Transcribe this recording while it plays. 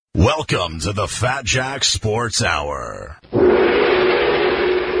Welcome to the Fat Jack Sports Hour. What's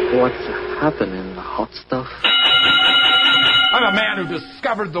happening, the hot stuff? I'm a man who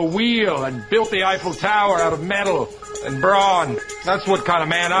discovered the wheel and built the Eiffel Tower out of metal and brawn. That's what kind of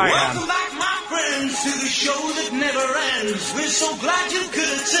man I am. Welcome back, my friends, to the show that never ends. We're so glad you could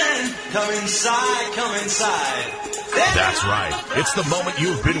attend. Come inside, come inside. That's right. It's the moment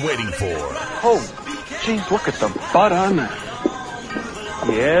you've been waiting for. Oh, geez, look at the butt on that.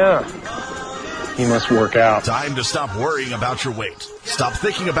 Yeah. He must work out. Time to stop worrying about your weight. Stop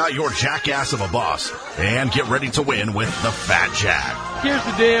thinking about your jackass of a boss. And get ready to win with the Fat Jack. Here's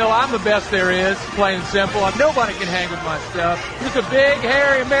the deal. I'm the best there is, plain and simple. Nobody can hang with my stuff. Just a big,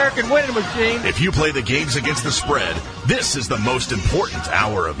 hairy American winning machine. If you play the games against the spread, this is the most important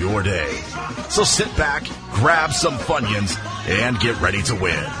hour of your day. So sit back, grab some Funyuns, and get ready to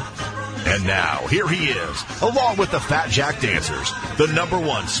win. And now, here he is, along with the Fat Jack Dancers, the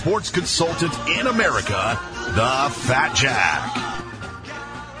 #1 sports consultant in America, the Fat Jack.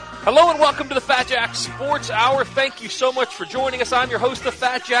 Hello and welcome to the Fat Jack Sports Hour. Thank you so much for joining us. I'm your host, the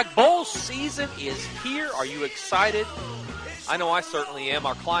Fat Jack. Bowl season is here. Are you excited? I know I certainly am.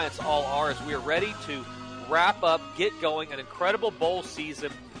 Our clients all are, as we are ready to wrap up, get going, an incredible bowl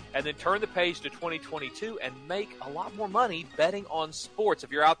season, and then turn the page to 2022 and make a lot more money betting on sports. If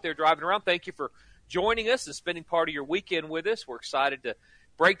you're out there driving around, thank you for joining us and spending part of your weekend with us. We're excited to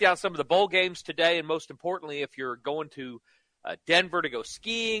break down some of the bowl games today, and most importantly, if you're going to Denver to go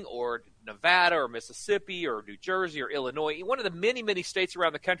skiing, or Nevada or Mississippi or New Jersey or Illinois, one of the many, many states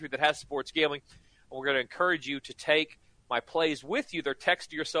around the country that has sports gambling, and we're going to encourage you to take my plays with you. They're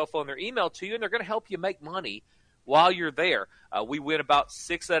text to your cell phone, they're emailed to you, and they're going to help you make money while you're there. We win about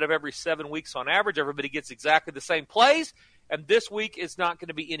 6 out of every 7 weeks on average. Everybody gets exactly the same plays, and this week is not going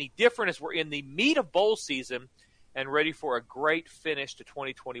to be any different as we're in the meat of bowl season and ready for a great finish to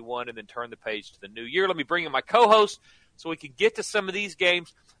 2021 and then turn the page to the new year. Let me bring in my co-host so we can get to some of these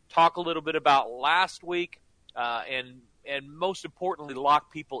games, talk a little bit about last week, and most importantly,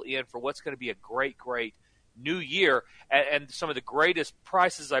 lock people in for what's going to be a great, great new year and some of the greatest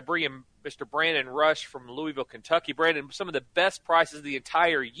prices. I bring in Mr. Brandon Rush from Louisville, Kentucky. Brandon, some of the best prices of the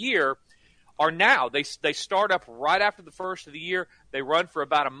entire year are now. They start up right after the first of the year. They run for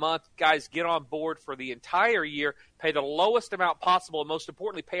about a month. Guys, get on board for the entire year, pay the lowest amount possible, and most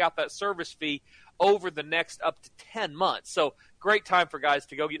importantly, pay out that service fee over the next up to 10 months. So great time for guys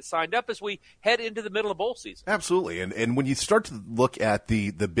to go get signed up as we head into the middle of bowl season. Absolutely. And when you start to look at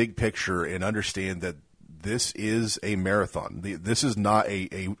the big picture and understand that this is a marathon, this is not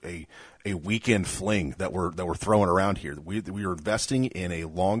a weekend fling that we're throwing around here. We are investing in a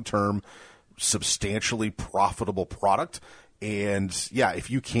long-term, substantially profitable product. And yeah,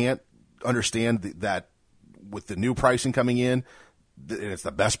 if you can't understand that with the new pricing coming in, and it's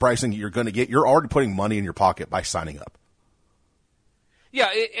the best pricing you're going to get, you're already putting money in your pocket by signing up. Yeah,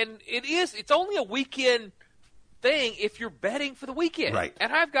 and it's only a weekend thing if you're betting for the weekend. Right.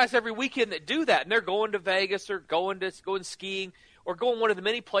 And I have guys every weekend that do that, and they're going to Vegas or going skiing or going one of the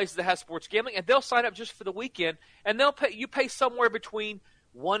many places that has sports gambling, and they'll sign up just for the weekend, and you pay somewhere between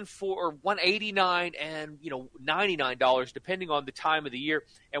 $189 and $99 depending on the time of the year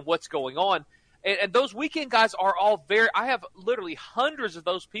and what's going on. And those weekend guys are all I have literally hundreds of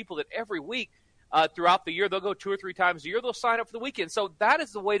those people that every week throughout the year, they'll go 2 or 3 times a year, they'll sign up for the weekend. So that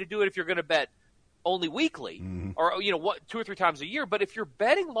is the way to do it if you're going to bet only weekly or 2 or 3 times a year. But if you're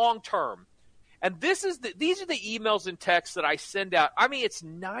betting long term, and these are the emails and texts that I send out. I mean, it's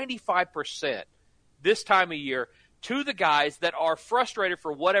 95% this time of year to the guys that are frustrated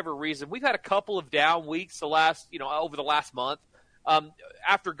for whatever reason. We've had a couple of down weeks over the last month.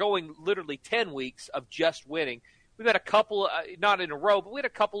 After going literally 10 weeks of just winning, we've had a couple, not in a row, but we had a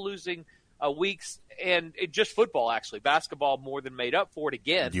couple losing weeks, and just football, actually. Basketball more than made up for it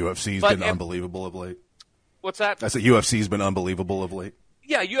again. UFC's been unbelievable of late. What's that? I said UFC's been unbelievable of late.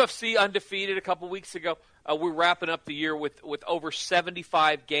 Yeah, UFC undefeated a couple weeks ago. We're wrapping up the year with over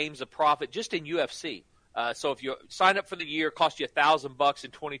 75 games of profit just in UFC. So if you sign up for the year, it costs you $1,000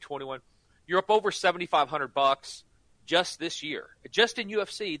 in 2021. You're up over $7,500 just this year, just in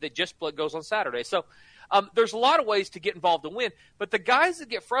UFC that just goes on Saturday. So there's a lot of ways to get involved and win. But the guys that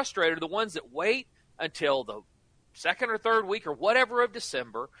get frustrated are the ones that wait until the second or third week or whatever of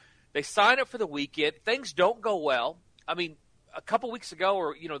December. They sign up for the weekend. Things don't go well. I mean, a couple weeks ago,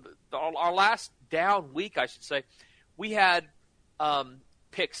 or our last down week, I should say, we had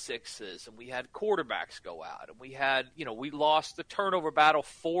pick sixes, and we had quarterbacks go out, and we had, we lost the turnover battle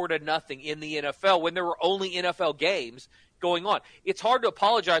 4-0 in the NFL when there were only NFL games going on. It's hard to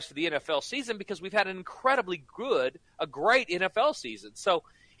apologize for the NFL season because we've had an incredibly great NFL season. So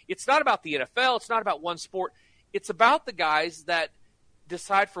It's not about the NFL. It's not about one sport. It's about the guys that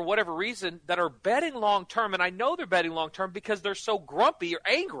decide for whatever reason that are betting long-term, and I know they're betting long-term because they're so grumpy or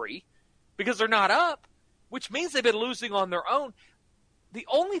angry because they're not up, which means they've been losing on their own. The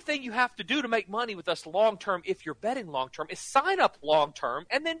only thing you have to do to make money with us long-term, if you're betting long-term, is sign up long-term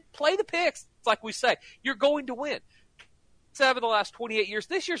and then play the picks. It's like we say, you're going to win. 7 of the last 28 years.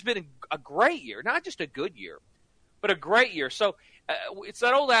 This year's been a great year, not just a good year, but a great year. So it's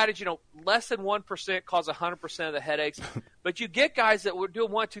that old adage, less than 1% cause 100% of the headaches. But you get guys that were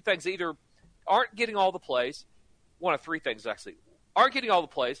doing one of two things. They either aren't getting all the plays, one of three things actually, aren't getting all the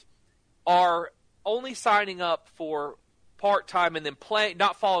plays, are only signing up for part-time and then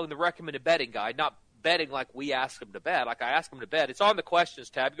not following the recommended betting guide, not betting like we ask them to bet. Like I ask them to bet. It's on the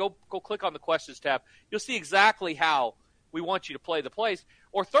questions tab. Go click on the questions tab. You'll see exactly how we want you to play the plays.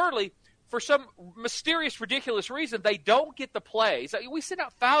 Or thirdly, for some mysterious, ridiculous reason, they don't get the plays. We send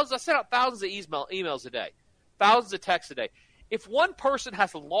out thousands. I send out thousands of emails a day, thousands of texts a day. If one person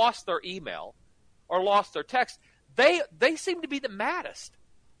has lost their email or lost their text, they seem to be the maddest.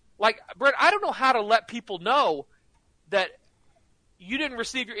 Like, Brett, I don't know how to let people know that you didn't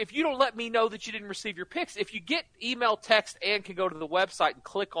receive if you don't let me know that you didn't receive your picks. If you get email, text, and can go to the website and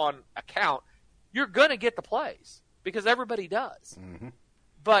click on account, you're going to get the plays because everybody does. Mm-hmm.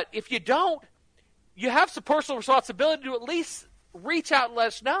 But if you don't, you have some personal responsibility to at least reach out and let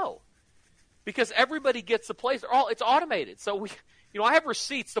us know because everybody gets the plays. It's automated. So I have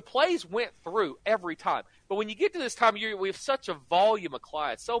receipts. The plays went through every time. But when you get to this time of year, we have such a volume of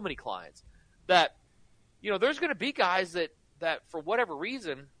clients, so many clients, that there's going to be guys that for whatever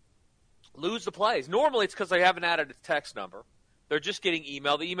reason lose the plays. Normally it's because they haven't added a text number. They're just getting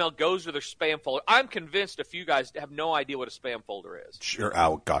email. The email goes to their spam folder. I'm convinced a few guys have no idea what a spam folder is. Sure.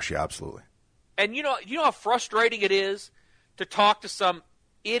 Oh, gosh, yeah, absolutely. And you know how frustrating it is to talk to some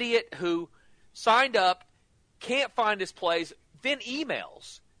idiot who signed up, can't find his plays, then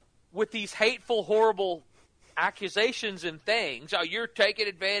emails with these hateful, horrible accusations and things. Oh, you're taking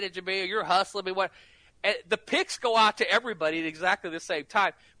advantage of me, or you're hustling me. What? And the picks go out to everybody at exactly the same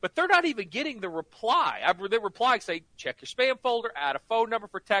time, but they're not even getting the reply. They reply and say, check your spam folder, add a phone number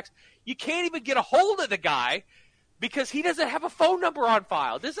for text. You can't even get a hold of the guy because he doesn't have a phone number on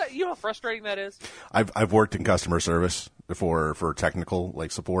file. You know how frustrating that is? I've worked in customer service before for technical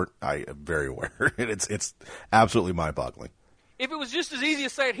support. I am very aware. It's absolutely mind-boggling. If it was just as easy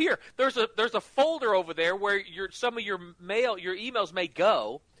as saying, here, there's a folder over there where some of your emails may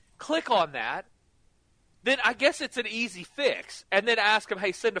go. Click on that. Then I guess it's an easy fix. And then ask them,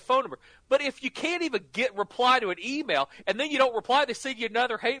 hey, send a phone number. But if you can't even reply to an email, and then you don't reply, they send you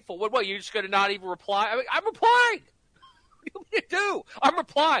another hateful one. What, you're just going to not even reply? I mean, I'm replying. What do you want me to do? I'm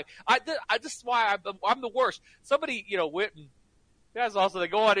replying. This is why I'm the worst. Somebody, went and guys also, they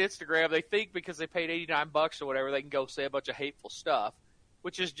go on Instagram. They think because they paid $89 or whatever, they can go say a bunch of hateful stuff,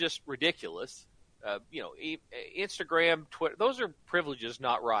 which is just ridiculous. Instagram, Twitter, those are privileges,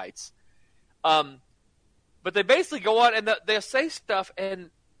 not rights. But they basically go on and they'll say stuff, and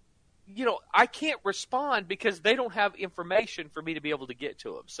I can't respond because they don't have information for me to be able to get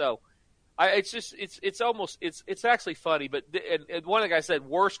to them. So it's actually funny. But and one of the guys said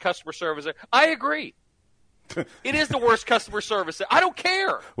worst customer service. I agree. It is the worst customer service. I don't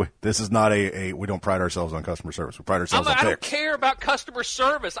care. This is not we don't pride ourselves on customer service. We pride ourselves on picks. I don't care about customer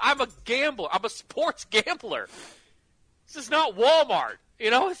service. I'm a gambler. I'm a sports gambler. This is not Walmart.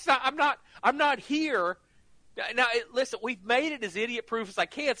 It's not. I'm not here. Now, listen, we've made it as idiot-proof as I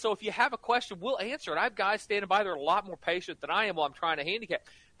can, so if you have a question, we'll answer it. I have guys standing by that are a lot more patient than I am while I'm trying to handicap,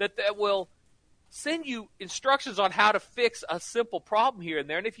 that will send you instructions on how to fix a simple problem here and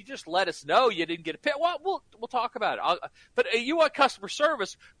there, and if you just let us know you didn't get a pick, well, we'll talk about it. But you want customer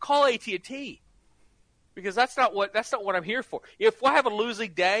service, call AT&T, because that's not what I'm here for. If I have a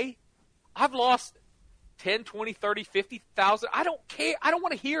losing day, I've lost 10, 20, 30, 50,000. I don't care. I don't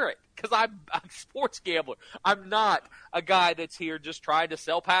want to hear it because I'm a sports gambler. I'm not a guy that's here just trying to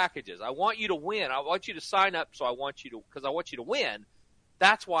sell packages. I want you to win. I want you to sign up because I want you to win.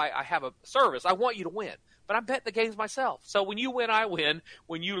 That's why I have a service. I want you to win. But I'm betting the games myself. So when you win, I win.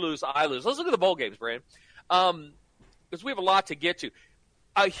 When you lose, I lose. Let's look at the bowl games, Brandon, because we have a lot to get to.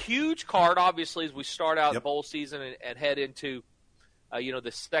 A huge card, obviously, as we start out the bowl season and head into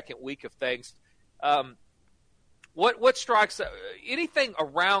the second week of things. What strikes anything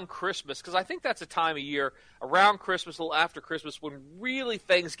around Christmas? Because I think that's a time of year around Christmas, a little after Christmas, when really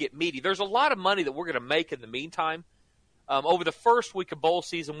things get meaty. There's a lot of money that we're going to make in the meantime. Over the first week of bowl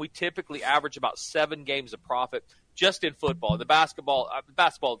season, we typically average about 7 games of profit just in football. The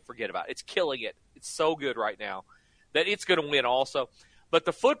basketball, forget about it. It's killing it. It's so good right now that it's going to win also. But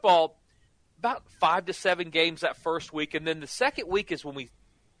the football, about 5 to 7 games that first week, and then the second week is when we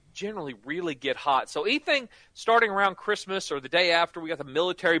generally really get hot. So anything starting around Christmas or the day after, we got the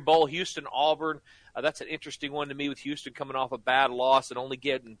Military Bowl, Houston, Auburn. That's an interesting one to me with Houston coming off a bad loss and only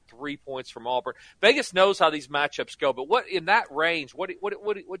getting 3 points from Auburn. Vegas knows how these matchups go, but what in that range, what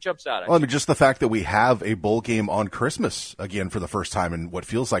jumps out at you? Well, I mean, just the fact that we have a bowl game on Christmas again for the first time in what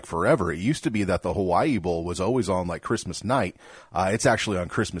feels like forever. It used to be that the Hawaii Bowl was always on like Christmas night. It's actually on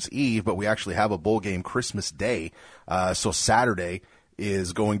Christmas Eve, but we actually have a bowl game Christmas Day. So Saturday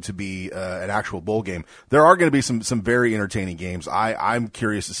is going to be an actual bowl game. There are going to be some very entertaining games. I'm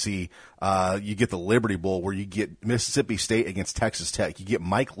curious to see. You get the Liberty Bowl where you get Mississippi State against Texas Tech. You get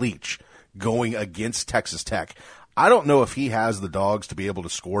Mike Leach going against Texas Tech. I don't know if he has the dogs to be able to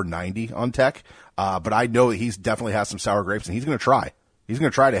score 90 on Tech, but I know that he's definitely has some sour grapes, and he's going to try. He's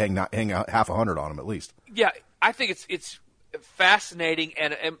going to try to hang out half 100 on him at least. Yeah, I think it's fascinating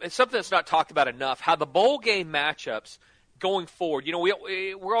and it's something that's not talked about enough. How the bowl game matchups going forward,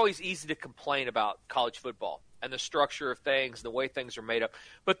 we're always easy to complain about college football and the structure of things and the way things are made up.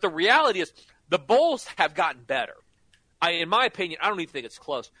 But the reality is the bowls have gotten better. In my opinion, I don't even think it's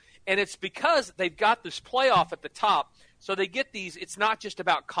close. And it's because they've got this playoff at the top, so they get these – it's not just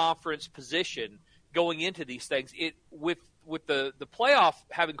about conference position going into these things. With the playoff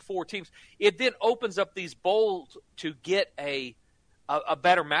having 4 teams, it then opens up these bowls to get a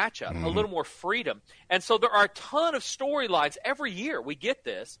better matchup, a little more freedom. And so there are a ton of storylines. Every year we get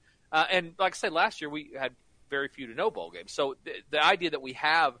this. And like I said, last year we had very few to no bowl games. So the idea that we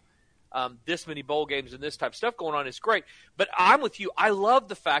have this many bowl games and this type of stuff going on is great. But I'm with you. I love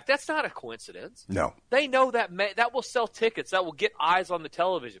the fact that's not a coincidence. No. They know that that will sell tickets. That will get eyes on the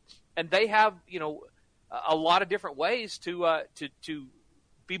television. And they have, a lot of different ways to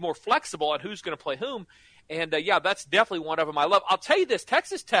be more flexible on who's going to play whom. And, that's definitely one of them I love. I'll tell you this,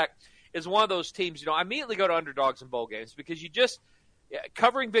 Texas Tech is one of those teams, I immediately go to underdogs in bowl games because you just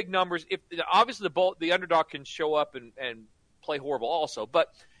covering big numbers. If obviously the underdog can show up and play horrible also.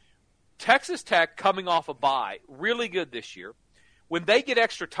 But Texas Tech coming off a bye, really good this year. When they get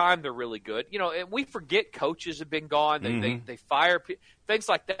extra time, they're really good. And we forget coaches have been gone. They fire things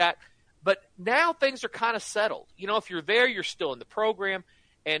like that. But now things are kind of settled. If you're there, you're still in the program.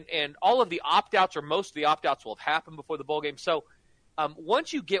 And all of the opt-outs or most of the opt-outs will have happened before the bowl game. So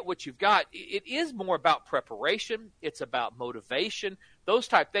once you get what you've got, it is more about preparation. It's about motivation, those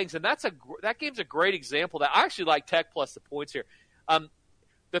type things. And that game's a great example. That I actually like Tech plus the points here.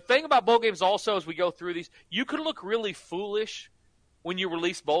 The thing about bowl games also as we go through these, you can look really foolish when you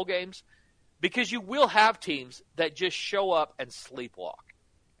release bowl games because you will have teams that just show up and sleepwalk.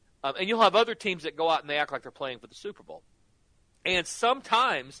 And you'll have other teams that go out and they act like they're playing for the Super Bowl. And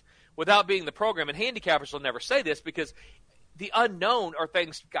sometimes, without being the program, and handicappers will never say this because the unknown are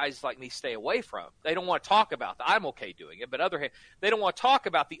things guys like me stay away from. They don't want to talk about that. I'm okay doing it, but they don't want to talk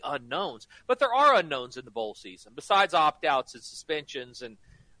about the unknowns. But there are unknowns in the bowl season, besides opt-outs and suspensions and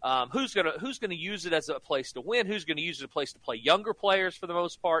who's gonna use it as a place to win, who's going to use it as a place to play younger players for the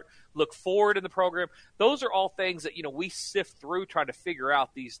most part, look forward in the program. Those are all things that we sift through trying to figure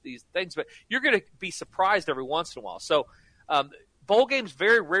out these things. But you're going to be surprised every once in a while. So bowl games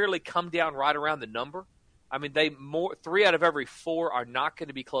very rarely come down right around the number. I mean, 3 out of every 4 are not going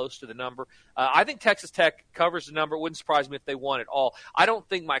to be close to the number. I think Texas Tech covers the number. It wouldn't surprise me if they won it all. I don't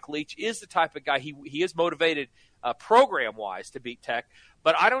think Mike Leach is the type of guy. He is motivated program-wise to beat Tech,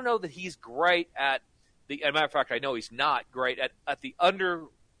 but I don't know that he's great at as a matter of fact, I know he's not great at the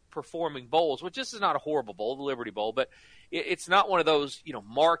underperforming bowls, which this is not a horrible bowl, the Liberty Bowl, but it's not one of those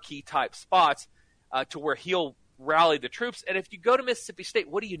marquee-type spots to where he'll rally the troops. And if you go to Mississippi State,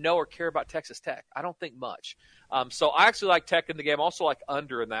 what do you know or care about Texas Tech? I don't think much. So I actually like Tech in the game. Also like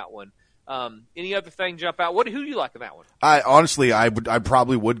under in that one. Any other thing jump out? Who do you like in that one? I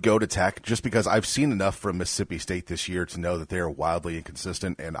probably would go to Tech just because I've seen enough from Mississippi State this year to know that they are wildly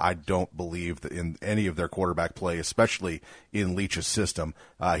inconsistent, and I don't believe that in any of their quarterback play, especially in Leach's system.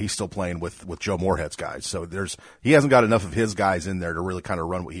 He's still playing with Joe Moorhead's guys, so he hasn't got enough of his guys in there to really kind of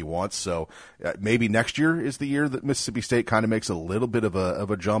run what he wants. So maybe next year is the year that Mississippi State kind of makes a little bit of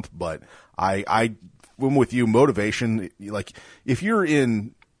a jump. But I'm with you, motivation. Like if you're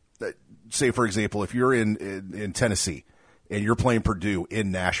in, say, for example, if you're in Tennessee and you're playing Purdue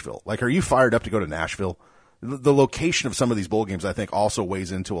in Nashville, like, are you fired up to go to Nashville? The location of some of these bowl games, I think, also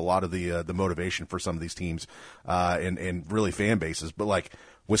weighs into a lot of the motivation for some of these teams and really fan bases. But like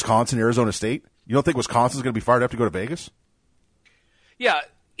Wisconsin, Arizona State, you don't think Wisconsin's going to be fired up to go to Vegas? Yeah,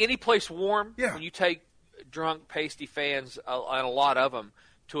 any place warm. Yeah. When you take drunk, pasty fans, and a lot of them,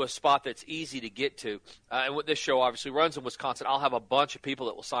 to a spot that's easy to get to. And what this show obviously runs in Wisconsin, I'll have a bunch of people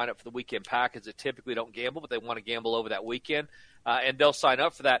that will sign up for the weekend package that typically don't gamble, but they want to gamble over that weekend, and they'll sign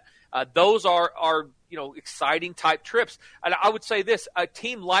up for that. Those are exciting type trips. And I would say this, a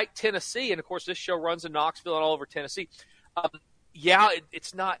team like Tennessee, and of course this show runs in Knoxville and all over Tennessee,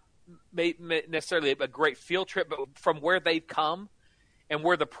 it's not necessarily a great field trip, but from where they've come and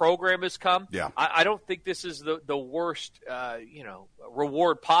where the program has come, I don't think this is the worst,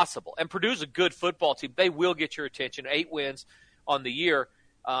 reward possible. And Purdue's a good football team. They will get your attention. 8 wins on the year.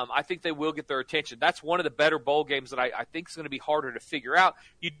 I think they will get their attention. That's one of the better bowl games that I think is going to be harder to figure out.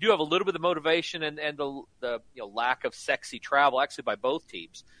 You do have a little bit of motivation and the lack of sexy travel, actually, by both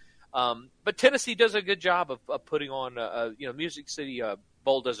teams. But Tennessee does a good job of putting on, Music City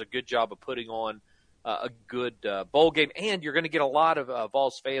Bowl does a good job of putting on a good bowl game, and you're going to get a lot of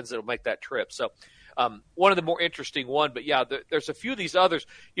Vols fans that will make that trip. So one of the more interesting but there's a few of these others.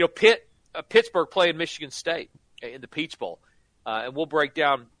 Pittsburgh playing Michigan State in the Peach Bowl, and we'll break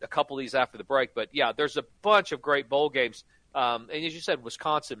down a couple of these after the break. But, there's a bunch of great bowl games. And as you said,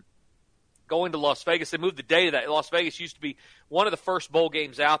 Wisconsin going to Las Vegas. They moved the day to that. Las Vegas used to be one of the first bowl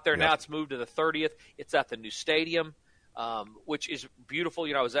games out there. Yep. Now it's moved to the 30th. It's at the new stadium. Which is beautiful.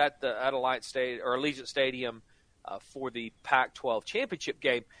 I was at Allegiant Stadium for the Pac-12 championship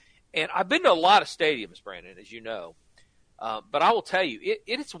game, and I've been to a lot of stadiums, Brandon, as you know. But I will tell you,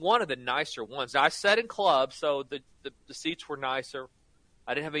 it's one of the nicer ones. Now, I sat in clubs, so the seats were nicer.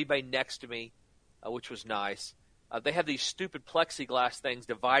 I didn't have anybody next to me, which was nice. They have these stupid plexiglass things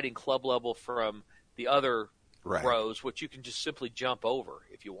dividing club level from the other rows, which you can just simply jump over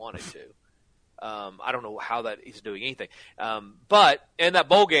if you wanted to. I don't know how that is doing anything. But in that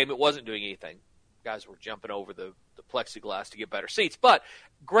bowl game, it wasn't doing anything. Guys were jumping over the plexiglass to get better seats. But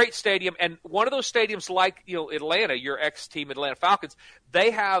great stadium. And one of those stadiums like, Atlanta, your ex-team Atlanta Falcons,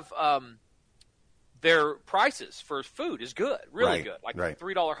 they have their prices for food is good, really good. Like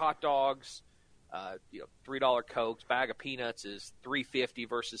 $3 hot dogs, $3 Cokes, bag of peanuts is $3.50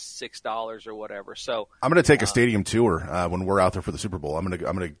 versus $6 or whatever. So I'm going to take a stadium tour when we're out there for the Super Bowl. I'm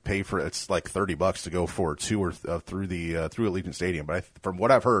going to pay for it's like $30 to go for a tour through Allegiant Stadium. But from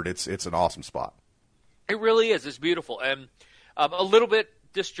what I've heard, it's an awesome spot. It really is. It's beautiful and a little bit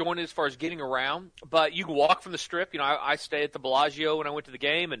disjointed as far as getting around. But you can walk from the Strip. I stayed at the Bellagio when I went to the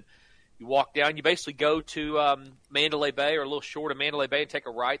game, and you walk down. You basically go to Mandalay Bay or a little short of Mandalay Bay and take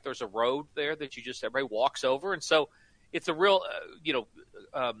a right. There's a road there that everybody walks over. And so it's a real,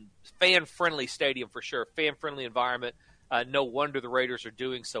 fan-friendly stadium for sure, fan-friendly environment. No wonder the Raiders are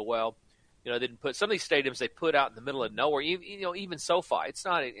doing so well. They didn't put some of these stadiums they put out in the middle of nowhere. Even SoFi, it's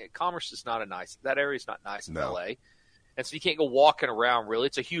not. Commerce is not that area is not nice in L.A. And so you can't go walking around really.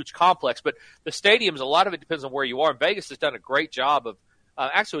 It's a huge complex, but the stadiums, a lot of it depends on where you are. And Vegas has done a great job of.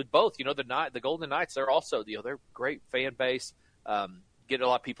 Actually, with both, the Golden Knights, they're also, they're great fan base, getting a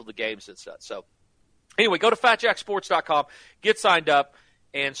lot of people to games and stuff. So, anyway, go to FatJackSports.com, get signed up,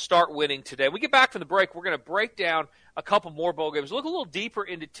 and start winning today. When we get back from the break, we're going to break down a couple more bowl games, look a little deeper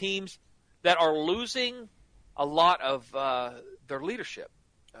into teams that are losing a lot of their leadership.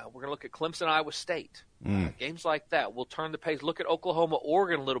 We're going to look at Clemson, Iowa State, games like that. We'll turn the page, look at Oklahoma,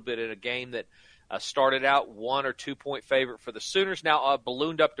 Oregon a little bit in a game that started out 1 or 2 point favorite for the Sooners, now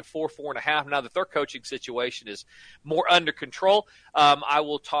ballooned up to 4.5. Now that their coaching situation is more under control. I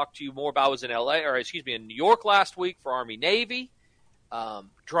will talk to you more about. I was in in New York last week for Army Navy.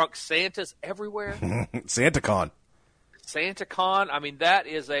 Drunk Santas everywhere. SantaCon. I mean, that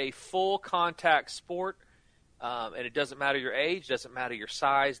is a full contact sport. And it doesn't matter your age, doesn't matter your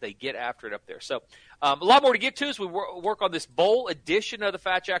size. They get after it up there. So a lot more to get to as we work on this bowl edition of the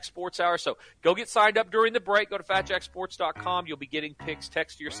Fat Jack Sports Hour. So go get signed up during the break. Go to FatJackSports.com. You'll be getting picks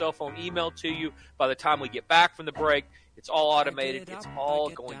text to your cell phone, emailed to you by the time we get back from the break. It's all automated. It's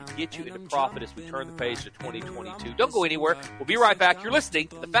all going to get you into profit as we turn the page to 2022. Don't go anywhere. We'll be right back. You're listening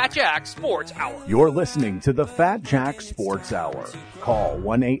to the Fat Jack Sports Hour. You're listening to the Fat Jack Sports Hour. Call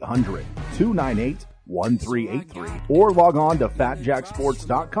 1-800-298-1383 or log on to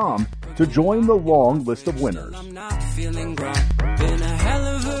FatJackSports.com to join the long list of winners. I'm not feeling right. Been a hell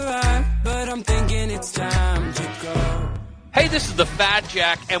of a ride, but I'm thinking it's time to go. Hey, this is the Fat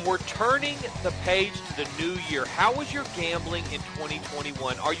Jack, and we're turning the page to the new year. How was your gambling in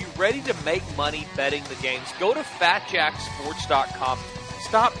 2021? Are you ready to make money betting the games? Go to FatJackSports.com.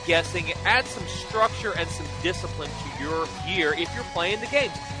 Stop guessing. Add some structure and some discipline to your year if you're playing the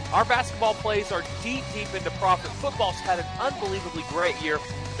games. Our basketball plays are deep into profit. Football's had an unbelievably great year.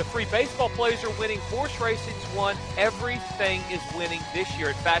 The free baseball plays are winning. Horse racing's won. Everything is winning this year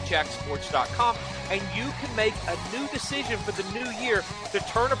at FatJackSports.com. And you can make a new decision for the new year to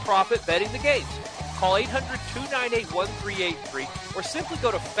turn a profit betting the games. Call 800-298-1383 or simply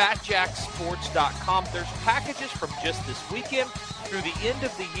go to FatJackSports.com. There's packages from just this weekend through the end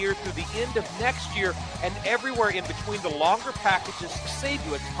of the year, through the end of next year, and everywhere in between. The longer packages save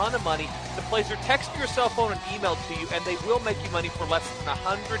you a ton of money. The plays are text to your cell phone and emailed to you, and they will make you money for less than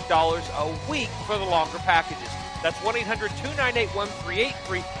 $100 a week for the longer packages. That's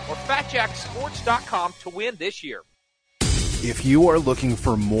 1-800-298-1383 or FatJackSports.com to win this year. If you are looking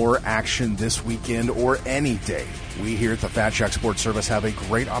for more action this weekend or any day, we here at the Fat Jack Sports Service have a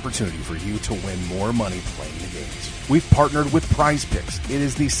great opportunity for you to win more money playing the games. We've partnered with Prize Picks. It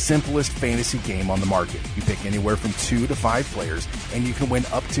is the simplest fantasy game on the market. You pick anywhere from 2 to 5 players, and you can win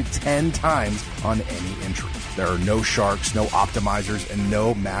up to 10 times on any entry. There are no sharks, no optimizers, and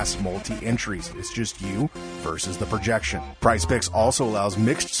no mass multi-entries. It's just you versus the projection. Prize Picks also allows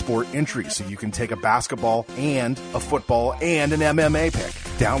mixed sport entries, so you can take a basketball and a football and an MMA pick.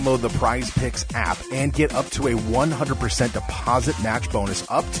 Download the Prize Picks app and get up to a 100% deposit match bonus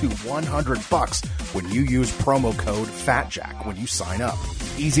up to $100 when you use promo code FATJACK when you sign up.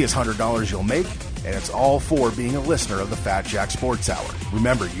 Easiest $100 you'll make, and it's all for being a listener of the Fat Jack Sports Hour.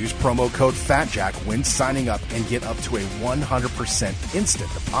 Remember, use promo code FATJACK when signing up and get up to a 100%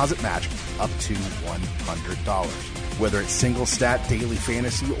 instant deposit match up to $100. Whether it's single stat, daily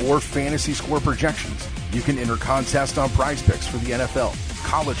fantasy, or fantasy score projections, you can enter contests on Prize Picks for the NFL,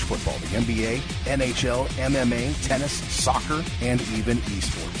 college football, the NBA, NHL, MMA, tennis, soccer, and even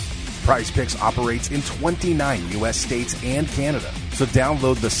esports. Prize Picks operates in 29 U.S. states and Canada, so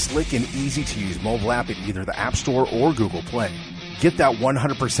download the slick and easy-to-use mobile app at either the App Store or Google Play. Get that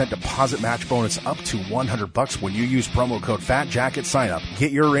 100% deposit match bonus up to $100 when you use promo code FATJACK at sign-up.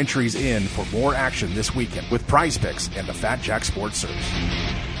 Get your entries in for more action this weekend with Prize Picks and the Fat Jack Sports Service.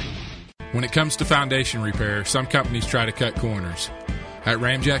 When it comes to foundation repair, some companies try to cut corners. At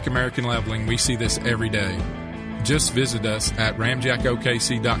Ramjack American Leveling, we see this every day. Just visit us at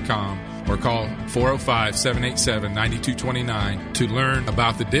ramjackokc.com or call 405-787-9229 to learn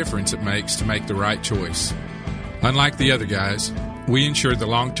about the difference it makes to make the right choice. Unlike the other guys, we ensure the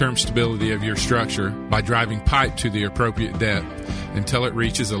long-term stability of your structure by driving pipe to the appropriate depth until it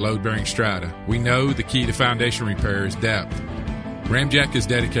reaches a load-bearing strata. We know the key to foundation repair is depth. Ramjack is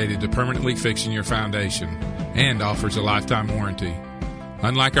dedicated to permanently fixing your foundation and offers a lifetime warranty.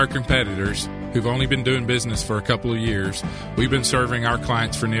 Unlike our competitors, who've only been doing business for a couple of years, we've been serving our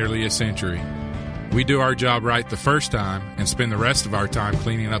clients for nearly a century. We do our job right the first time and spend the rest of our time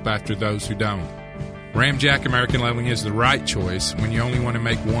cleaning up after those who don't. Ramjack American Leveling is the right choice when you only want to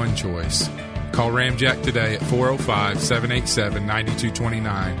make one choice. Call Ramjack today at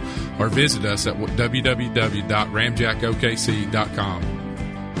 405-787-9229 or visit us at www.ramjackokc.com.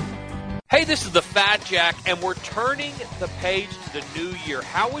 Hey, this is the Fat Jack, and we're turning the page to the new year.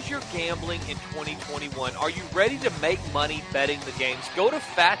 How was your gambling in 2021? Are you ready to make money betting the games? Go to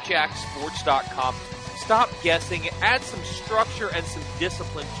FatJackSports.com. Stop guessing. Add some structure and some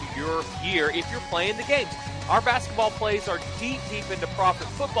discipline to your year if you're playing the games. Our basketball plays are deep into profit.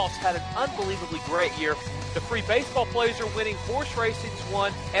 Football's had an unbelievably great year. The free baseball plays are winning. Horse racing's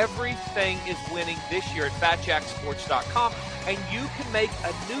won. Everything is winning this year at FatJackSports.com. And you can make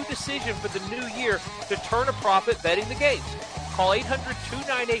a new decision for the new year to turn a profit betting the games. Call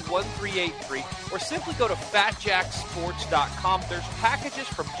 800-298-1383 or simply go to FatJackSports.com. There's packages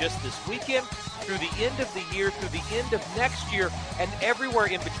from just this weekend through the end of the year, through the end of next year, and everywhere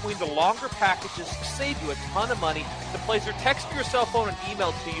in between. The longer packages save you a ton of money. The plays are text to your cell phone and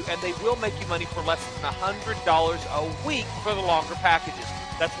emailed to you, and they will make you money for less than $100 a week for the longer packages.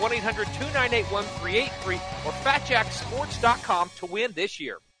 That's 1-800-298-1383 or FatJackSports.com to win this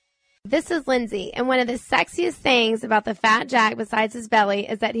year. This is Lindsay, and one of the sexiest things about the Fat Jack besides his belly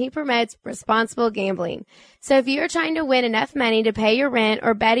is that he promotes responsible gambling. So if you're trying to win enough money to pay your rent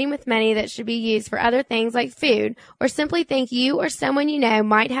or betting with money that should be used for other things like food, or simply think you or someone you know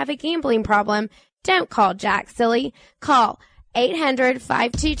might have a gambling problem, don't call Jack Silly. Call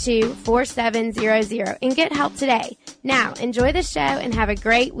 800-522-4700 and get help today. Now, enjoy the show and have a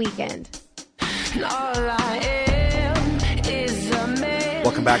great weekend.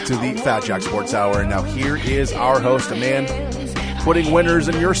 Welcome back to the Fat Jack Sports Hour. And now here is our host, a man putting winners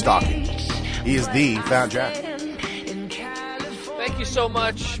in your stocking. He is the Fat Jack. Thank you so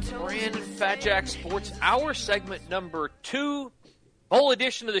much, Brandon. Fat Jack Sports Hour, segment number 2, bowl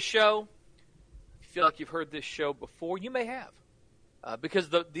edition of the show. If you feel like you've heard this show before, you may have. because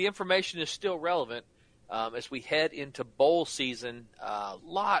the information is still relevant as we head into bowl season. A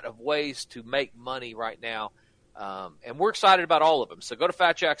lot of ways to make money right now, and we're excited about all of them. So go to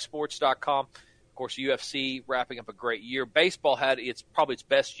FatJackSports.com. Of course, UFC wrapping up a great year. Baseball had probably its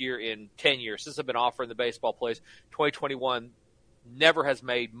best year in 10 years. Since I've been offering the baseball plays, 2021 never has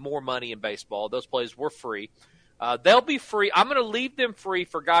made more money in baseball. Those plays were free. They'll be free. I'm going to leave them free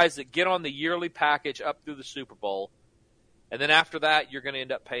for guys that get on the yearly package up through the Super Bowl. And then after that, you're going to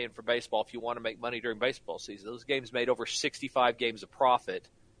end up paying for baseball if you want to make money during baseball season. Those games made over 65 games of profit.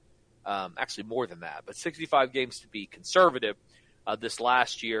 Actually more than that, but 65 games to be conservative. This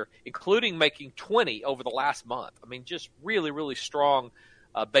last year, including making 20 over the last month. I mean, just really, really strong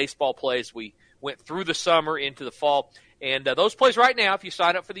baseball plays. We went through the summer into the fall. And those plays right now, if you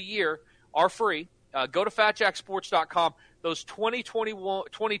sign up for the year, are free. Go to FatJackSports.com. Those 2021,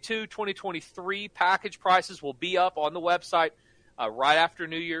 22, 2023 package prices will be up on the website right after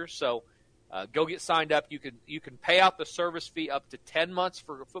New Year's. So go get signed up. You can pay out the service fee up to 10 months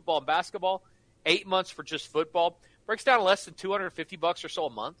for football and basketball, 8 months for just football. Breaks down to less than $250 or so a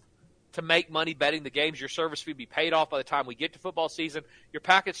month to make money betting the games. Your service fee be paid off by the time we get to football season. Your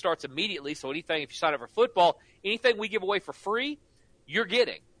package starts immediately, so anything, if you sign up for football, anything we give away for free, you're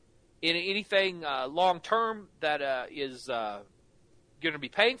getting. Anything long-term that is going to be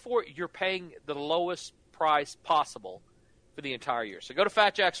paying for, you're paying the lowest price possible for the entire year. So go to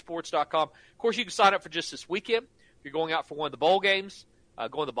FatJackSports.com. Of course, you can sign up for just this weekend. If you're going out for one of the bowl games,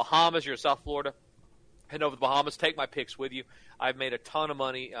 going to the Bahamas, you're in South Florida, head over to the Bahamas, take my picks with you. I've made a ton of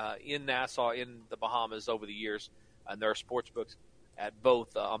money in Nassau, in the Bahamas over the years, and there are sports books at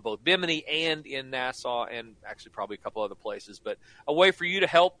both on both Bimini and in Nassau, and actually probably a couple other places. But a way for you to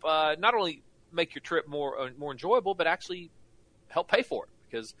help not only make your trip more enjoyable, but actually help pay for it,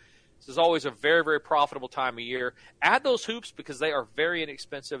 because this is always a very, very profitable time of year. Add those hoops because they are very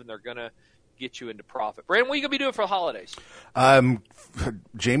inexpensive and they're going to get you into profit. Brandon, what are you going to be doing for the holidays?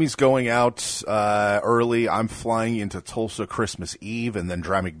 Jamie's going out early. I'm flying into Tulsa Christmas Eve and then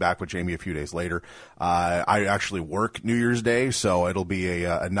driving back with Jamie a few days later. I actually work New Year's Day, so it'll be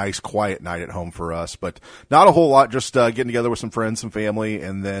a nice, quiet night at home for us. But not a whole lot, just getting together with some friends, some family,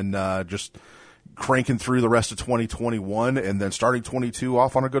 and then just cranking through the rest of 2021 and then starting 22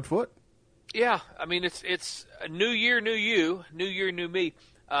 off on a good foot. Yeah, I mean, it's a new year, new you, new year, new me.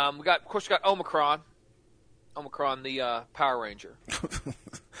 We got Omicron, the Power Ranger.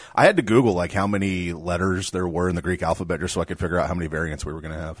 I had to Google like how many letters there were in the Greek alphabet just so I could figure out how many variants we were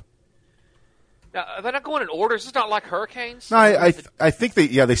going to have. Now, are they not going in order? Is this not like hurricanes? No, I think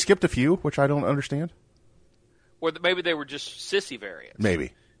they skipped a few, which I don't understand. Or maybe they were just sissy variants.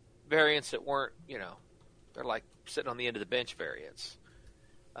 Maybe. Variants that weren't, they're like sitting on the end of the bench variants.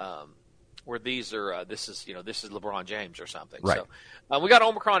 Where these are, this is LeBron James or something. Right. So we got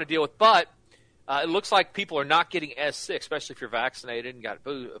Omicron to deal with, but it looks like people are not getting as sick, especially if you're vaccinated and got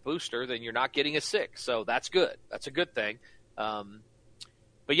a booster, then you're not getting as sick. So that's good. That's a good thing.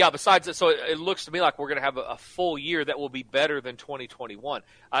 But yeah, besides that, so it looks to me like we're going to have a full year that will be better than 2021.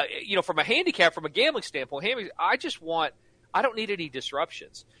 From a handicap, from a gambling standpoint, I don't need any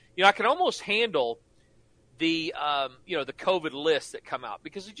disruptions. I can almost handle the COVID lists that come out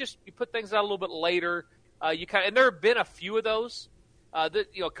because you put things out a little bit later. And there have been a few of those. A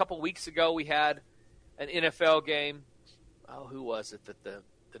couple of weeks ago we had an NFL game. Oh, who was it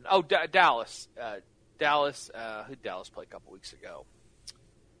Dallas. Dallas. Who did Dallas play a couple weeks ago?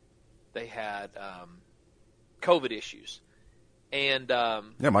 They had COVID issues, and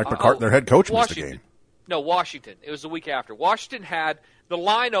Mike McCarthy, their head coach, missed the game. No, Washington. It was the week after. Washington had the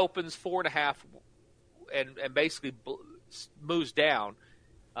line opens 4.5. And basically moves down,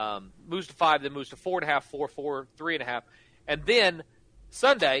 moves to 5, then moves to 4.5, 4, 3.5. And then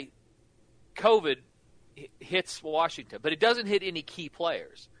Sunday, COVID hits Washington, but it doesn't hit any key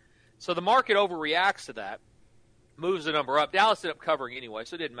players. So the market overreacts to that, moves the number up. Dallas ended up covering anyway,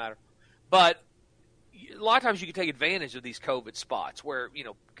 so it didn't matter. But a lot of times you can take advantage of these COVID spots where,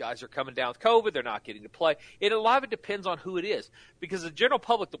 guys are coming down with COVID, they're not getting to play. And a lot of it depends on who it is. Because the general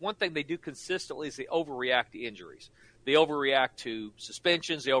public, the one thing they do consistently is they overreact to injuries. They overreact to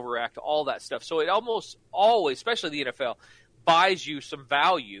suspensions. They overreact to all that stuff. So it almost always, especially the NFL, buys you some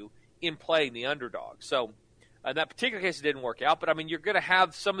value in playing the underdog. So in that particular case, it didn't work out. But, you're going to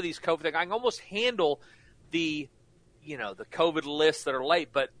have some of these COVID things. I can almost handle the COVID lists that are late,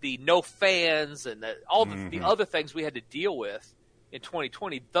 but the no fans and all the other things we had to deal with in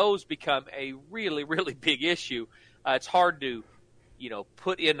 2020, those become a really, really big issue. It's hard to,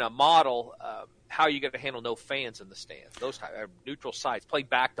 put in a model how are you going to handle no fans in the stands? Those type neutral sites, play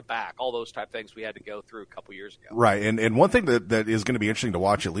back to back, all those type of things we had to go through a couple years ago. Right, and one thing that is going to be interesting to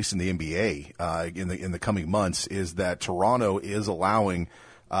watch, at least in the NBA, in the coming months, is that Toronto is allowing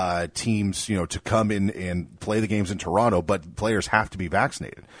teams, to come in and play the games in Toronto, but players have to be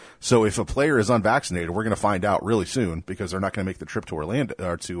vaccinated. So if a player is unvaccinated, we're going to find out really soon because they're not going to make the trip to Orlando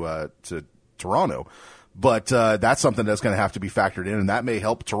or to Toronto. But that's something that's going to have to be factored in, and that may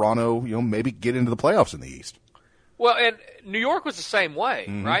help Toronto, maybe get into the playoffs in the East. Well, and New York was the same way,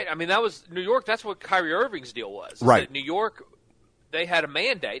 right? I mean, that was New York. That's what Kyrie Irving's deal was. Right. New York, they had a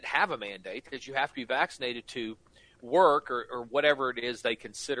mandate that you have to be vaccinated to work or whatever it is they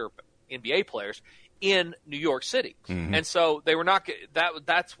consider NBA players in New York City. And so they were not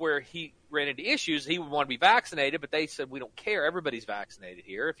that's where he ran into issues. He would want to be vaccinated, but they said, we don't care. Everybody's vaccinated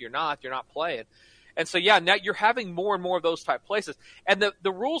here. If you're not playing. And so, now you're having more and more of those type places. And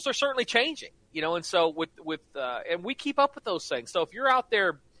the rules are certainly changing, and so and we keep up with those things. So if you're out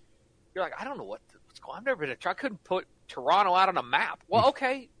there, you're like, I don't know what's going on. I've never been I couldn't put Toronto out on a map. Well,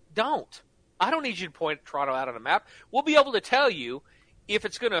 okay, don't. I don't need you to point Toronto out on a map. We'll be able to tell you if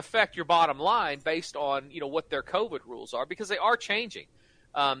it's going to affect your bottom line based on, what their COVID rules are, because they are changing.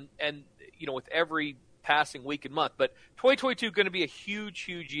 And, with every passing week and month. But 2022 is going to be a huge,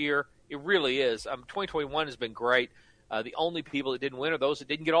 huge year. It really is. 2021 has been great. The only people that didn't win are those that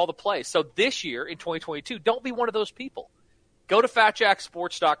didn't get all the plays. So this year in 2022, don't be one of those people. Go to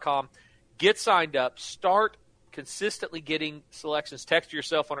FatJackSports.com, get signed up, start consistently getting selections texted to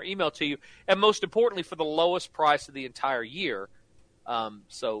yourself on or email to you, and most importantly, for the lowest price of the entire year.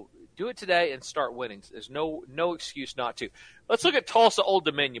 So do it today and start winning. There's no excuse not to. Let's look at Tulsa Old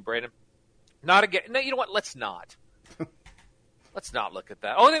Dominion, Brandon. Not again. No, you know what? Let's not. Let's not look at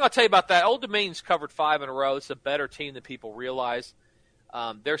that. Only thing I'll tell you about that, Old Dominion's covered 5 in a row. It's a better team than people realize.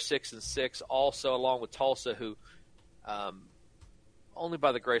 They're 6-6 also, along with Tulsa, who only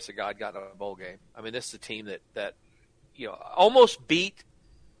by the grace of God got in a bowl game. I mean, this is a team that almost beat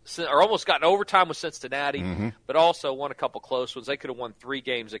or almost got in overtime with Cincinnati, but also won a couple close ones. They could have won 3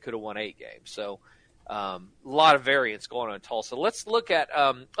 games. They could have won 8 games. So a lot of variance going on in Tulsa. Let's look at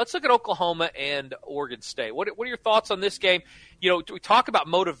Oklahoma and Oregon State. What are your thoughts on this game? We talk about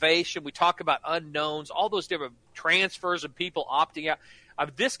motivation, we talk about unknowns, all those different transfers and people opting out.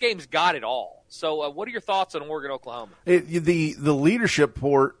 This game's got it all. So, what are your thoughts on Oregon, Oklahoma? The leadership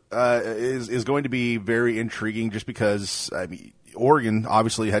port is going to be very intriguing, just because Oregon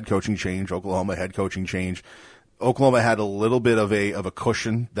obviously head coaching change, Oklahoma head coaching change. Oklahoma had a little bit of a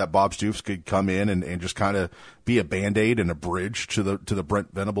cushion that Bob Stoops could come in and just kind of be a Band-Aid and a bridge to the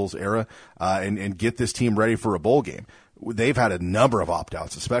Brent Venables era, and get this team ready for a bowl game. They've had a number of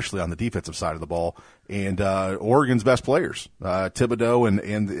opt-outs, especially on the defensive side of the ball, and Oregon's best players, Thibodeau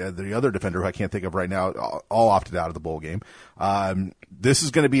and the other defender who I can't think of right now, all opted out of the bowl game. This is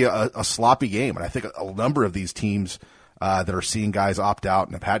going to be a sloppy game, and I think a number of these teams that are seeing guys opt out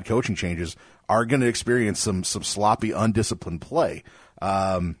and have had coaching changes are going to experience some sloppy, undisciplined play.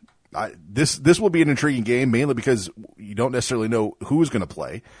 This will be an intriguing game, mainly because you don't necessarily know who's going to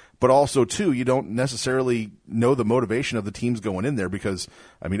play, but also, too, you don't necessarily know the motivation of the teams going in there, because,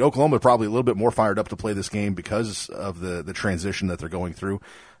 Oklahoma is probably a little bit more fired up to play this game because of the transition that they're going through.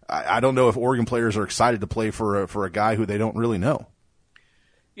 I don't know if Oregon players are excited to play for a guy who they don't really know.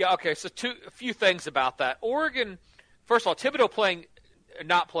 Yeah, okay, so a few things about that. Oregon, first of all, Thibodeau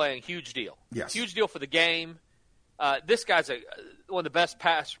not playing, huge deal. Yes. Huge deal for the game. This guy's one of the best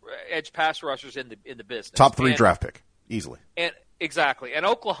edge pass rushers in the business. Top 3 draft pick, easily. And exactly. And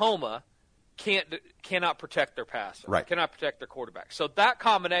Oklahoma cannot protect their passer. Right. Cannot protect their quarterback. So that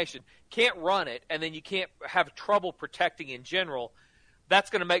combination, can't run it, and then you can't have trouble protecting in general. That's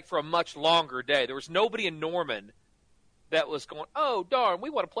going to make for a much longer day. There was nobody in Norman that was going, oh, darn, we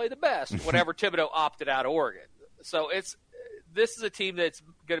want to play the best, whenever Thibodeau opted out of Oregon. So this is a team that's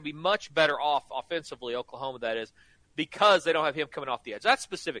going to be much better off offensively, Oklahoma, that is, because they don't have him coming off the edge. That's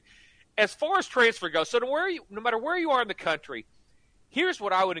specific. As far as transfer goes, so no matter where you are in the country, here's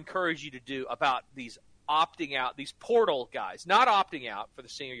what I would encourage you to do about these opting out, these portal guys, not opting out for the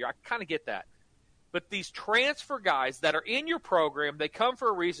senior year. I kind of get that. But these transfer guys that are in your program, they come for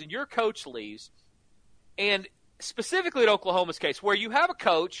a reason, your coach leaves, and specifically in Oklahoma's case, where you have a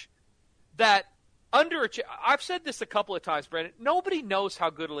coach that I've said this a couple of times, Brandon, nobody knows how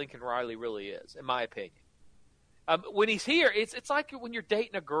good Lincoln Riley really is, in my opinion. When he's here, it's like when you're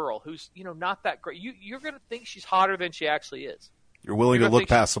dating a girl who's not that great. You're going to think she's hotter than she actually is. You're willing to look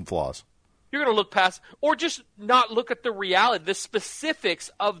past some flaws. You're going to look past, or just not look at the reality, the specifics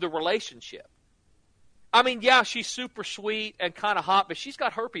of the relationship. Yeah, she's super sweet and kind of hot, but she's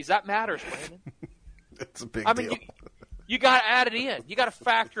got herpes. That matters, Brandon. It's a big deal. You got to add it in. You got to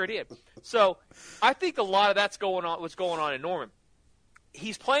factor it in. So I think a lot of that's what's going on in Norman.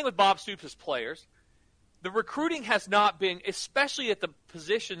 He's playing with Bob Stoops' players. The recruiting has not been, especially at the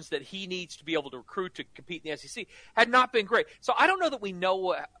positions that he needs to be able to recruit to compete in the SEC, had not been great. So I don't know that we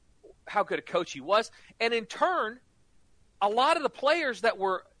know how good a coach he was. And in turn, a lot of the players that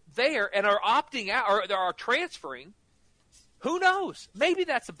were there and are opting out or are transferring, who knows? Maybe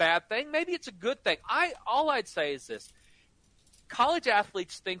that's a bad thing. Maybe it's a good thing. All I'd say is this. College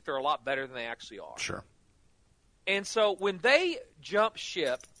athletes think they're a lot better than they actually are. Sure. And so when they jump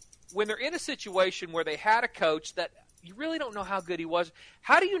ship, when they're in a situation where they had a coach that you really don't know how good he was,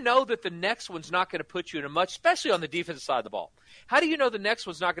 how do you know that the next one's not going to put you in a much, especially on the defensive side of the ball, how do you know the next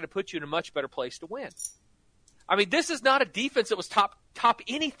one's not going to put you in a much better place to win? I mean, this is not a defense that was top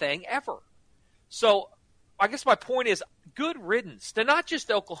anything ever. So I guess my point is good riddance to not just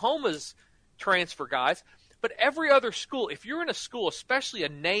Oklahoma's transfer guys, but every other school. If you're in a school, especially a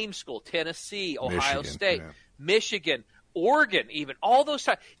name school, Tennessee, Ohio State, Michigan, Oregon, even, all those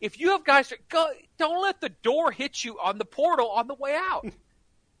times, if you have guys that go, don't let the door hit you on the portal on the way out.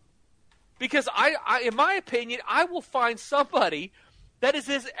 Because I, in my opinion, I will find somebody that is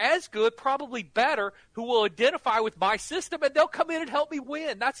as good, probably better, who will identify with my system, and they'll come in and help me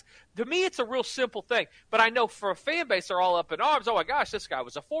win. To me, it's a real simple thing. But I know for a fan base, they're all up in arms. Oh, my gosh, this guy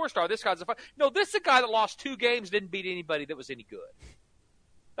was a 4-star. This guy's a 5. No, this is a guy that lost 2 games, didn't beat anybody that was any good.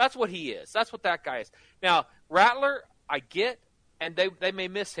 That's what he is. That's what that guy is. Now, Rattler, I get, and they may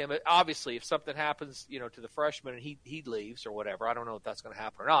miss him. Obviously, if something happens, to the freshman and he leaves or whatever, I don't know if that's going to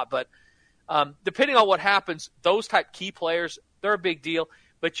happen or not. But depending on what happens, those type key players, they're a big deal.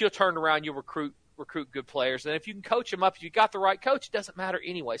 But you'll turn around, you'll recruit good players, and if you can coach them up, if you got the right coach, it doesn't matter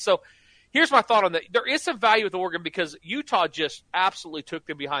anyway. So here's my thought on that. There is some value with Oregon because Utah just absolutely took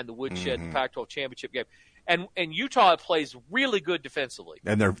them behind the woodshed in the Pac-12 championship game. And Utah plays really good defensively.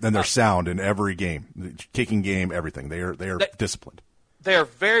 And they're sound in every game, kicking game, everything. They are disciplined. They are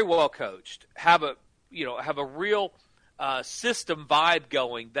very well coached. Have a real system vibe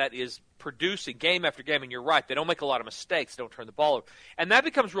going that is producing game after game. And you're right, they don't make a lot of mistakes. They don't turn the ball over, and that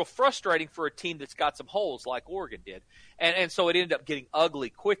becomes real frustrating for a team that's got some holes like Oregon did. And so it ended up getting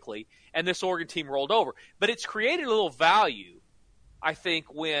ugly quickly. And this Oregon team rolled over. But it's created a little value, I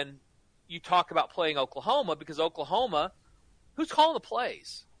think, when you talk about playing Oklahoma, because Oklahoma, who's calling the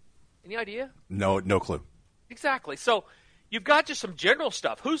plays? Any idea? No clue. Exactly. So you've got just some general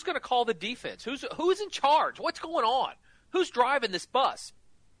stuff. Who's going to call the defense? Who's in charge? What's going on? Who's driving this bus?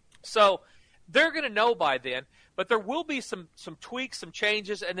 So they're going to know by then, but there will be some tweaks, some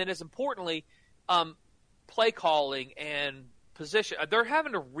changes, and then as importantly, play calling and position. They're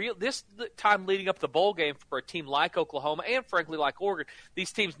having this time leading up to the bowl game for a team like Oklahoma and frankly like Oregon.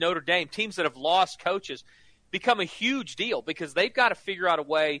 These teams, Notre Dame, teams that have lost coaches, become a huge deal because they've got to figure out a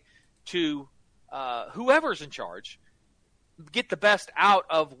way to whoever's in charge get the best out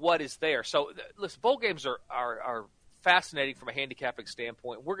of what is there. So listen, bowl games are fascinating from a handicapping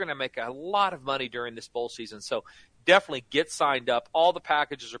standpoint. We're going to make a lot of money during this bowl season, so definitely get signed up. All the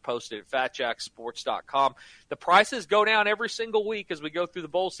packages are posted at fatjacksports.com. The prices go down every single week as we go through the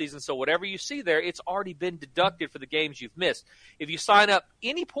bowl season, so whatever you see there, it's already been deducted for the games you've missed. If you sign up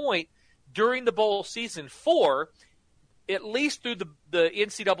any point during the bowl season for at least through the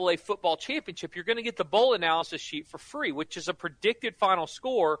NCAA football championship, you're going to get the bowl analysis sheet for free, which is a predicted final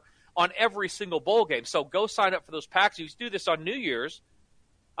score on every single bowl game. So go sign up for those packages. You do this on New Year's,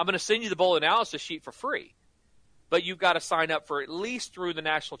 I'm going to send you the bowl analysis sheet for free. But you've got to sign up for at least through the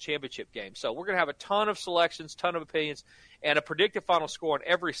national championship game. So we're going to have a ton of selections, ton of opinions, and a predicted final score on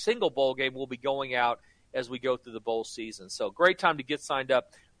every single bowl game will be going out as we go through the bowl season. So great time to get signed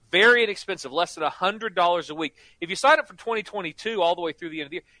up. Very inexpensive, less than $100 a week. If you sign up for 2022 all the way through the end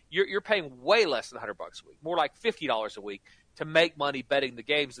of the year, you're paying way less than $100 a week, more like $50 a week to make money betting the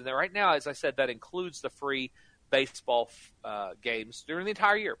games. And then right now, as I said, that includes the free baseball games during the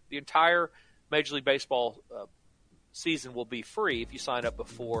entire year. The entire Major League Baseball season will be free if you sign up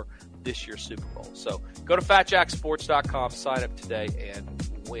before this year's Super Bowl. So go to fatjacksports.com, sign up today,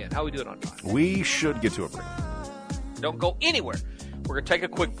 and win. How are we doing on time? We should get to a break. Don't go anywhere. We're going to take a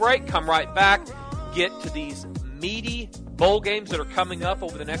quick break, come right back, get to these meaty bowl games that are coming up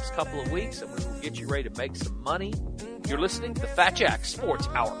over the next couple of weeks, and we will get you ready to make some money. You're listening to the Fat Jack Sports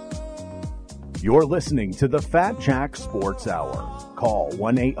Hour. You're listening to the Fat Jack Sports Hour. Call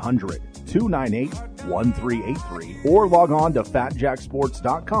 1-800-298-1383 or log on to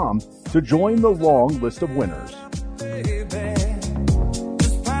fatjacksports.com to join the long list of winners.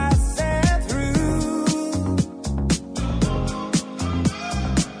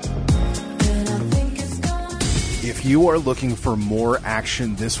 If you are looking for more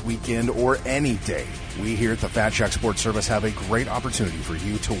action this weekend or any day, we here at the Fat Jack Sports Service have a great opportunity for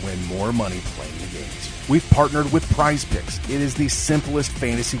you to win more money playing the games. We've partnered with Prize Picks. It is the simplest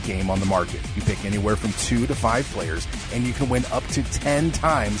fantasy game on the market. You pick anywhere from 2 to 5 players, and you can win up to 10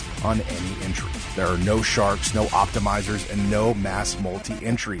 times on any entry. There are no sharks, no optimizers, and no mass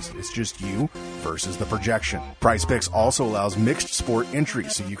multi-entries. It's just you versus the projection. Prize Picks also allows mixed sport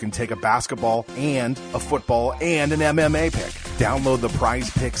entries, so you can take a basketball and a football and an MMA pick. Download the Prize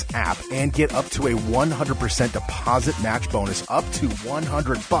Picks app and get up to a 100% deposit match bonus up to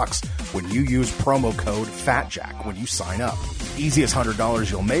 $100 when you use promo code FATJACK when you sign up. Easiest $100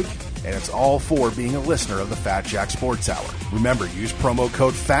 you'll make, and it's all for being a listener of the Fat Jack Sports Hour. Remember, use promo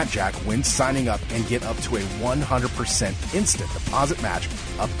code FATJACK when signing up and get up to a 100% instant deposit match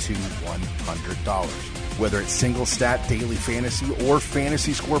up to $100. Whether it's single stat, daily fantasy, or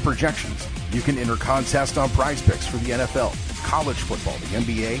fantasy score projections, you can enter contests on Prize Picks for the NFL, college football, the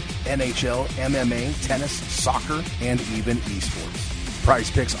NBA, NHL, MMA, tennis, soccer, and even esports.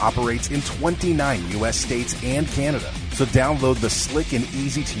 Prize Picks operates in 29 U.S. states and Canada, so download the slick and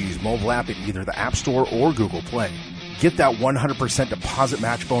easy-to-use mobile app at either the App Store or Google Play. Get that 100% deposit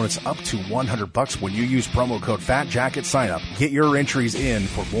match bonus up to $100 when you use promo code FATJACK at sign-up. Get your entries in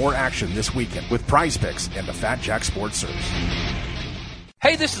for more action this weekend with Prize Picks and the Fat Jack Sports Service.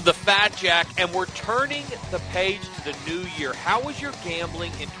 Hey, this is the Fat Jack, and we're turning the page to the new year. How was your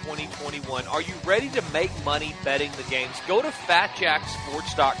gambling in 2021? Are you ready to make money betting the games? Go to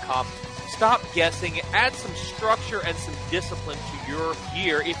FatJackSports.com. Stop guessing. Add some structure and some discipline to your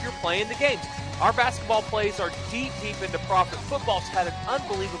year if you're playing the games. Our basketball plays are deep into profit. Football's had an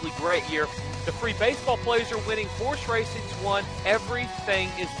unbelievably great year. The free baseball plays are winning. Horse racing's won. Everything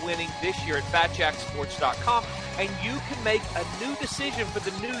is winning this year at FatJackSports.com. And you can make a new decision for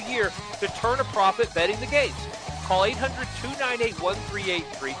the new year to turn a profit betting the games. Call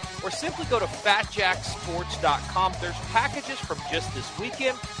 800-298-1383 or simply go to FatJackSports.com. There's packages from just this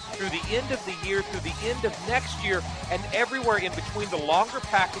weekend through the end of the year, through the end of next year, and everywhere in between. The longer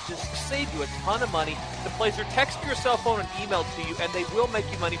packages save you a ton of money. The plays are text to your cell phone and emailed to you, and they will make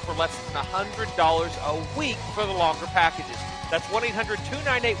you money for less than $100 a week for the longer packages. That's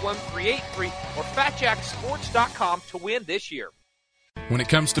 1-800-298-1383 or FatJackSports.com to win this year. When it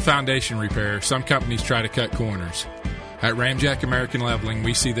comes to foundation repair, some companies try to cut corners. At Ramjack American Leveling,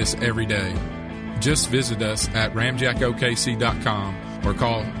 we see this every day. Just visit us at ramjackokc.com or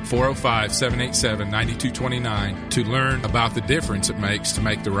call 405-787-9229 to learn about the difference it makes to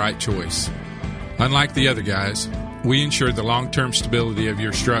make the right choice. Unlike the other guys, we ensure the long-term stability of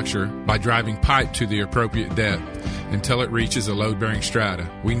your structure by driving pipe to the appropriate depth until it reaches a load-bearing strata.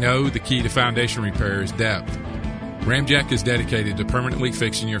 We know the key to foundation repair is depth. Ramjack is dedicated to permanently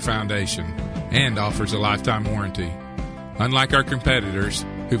fixing your foundation and offers a lifetime warranty. Unlike our competitors,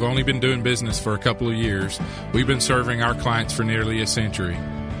 who've only been doing business for a couple of years, we've been serving our clients for nearly a century.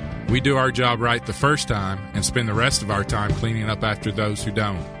 We do our job right the first time and spend the rest of our time cleaning up after those who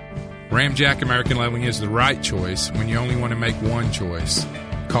don't. Ramjack American Leveling is the right choice when you only want to make one choice.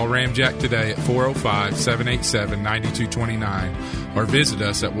 Call Ramjack today at 405-787-9229 or visit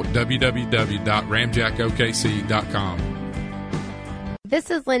us at www.ramjackokc.com. This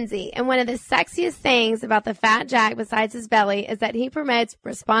is Lindsay, and one of the sexiest things about the Fat Jack besides his belly is that he promotes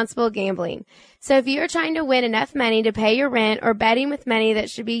responsible gambling. So if you're trying to win enough money to pay your rent or betting with money that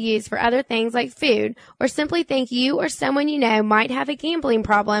should be used for other things like food, or simply think you or someone you know might have a gambling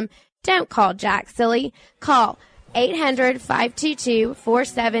problem, don't call Jack silly. Call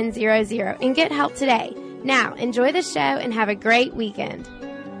 800-522-4700 and get help today. Now, enjoy the show and have a great weekend.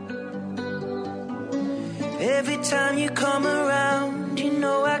 Every time you come around, you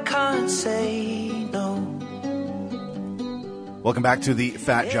know I can't say no. Welcome back to the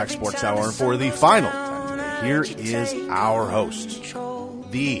Fat Jack Sports Hour. For the final time today, here is our host,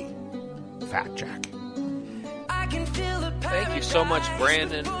 the Fat Jack. Thank you so much,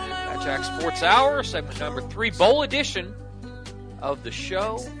 Brandon. Fat Jack Sports Hour, segment number 3, bowl edition of the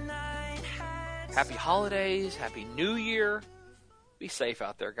show. Happy holidays, happy New Year. Be safe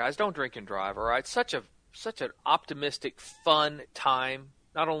out there, guys. Don't drink and drive, all right? Such an optimistic, fun time,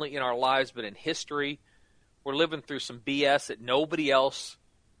 not only in our lives but in history. We're living through some BS that nobody else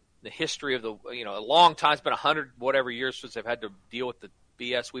in the history of a long time. It's been 100 whatever years since they've had to deal with the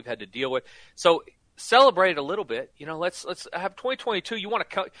BS we've had to deal with. So celebrate a little bit. Let's have 2022. You want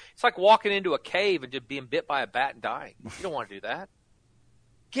to? It's like walking into a cave and just being bit by a bat and dying. You don't want to do that.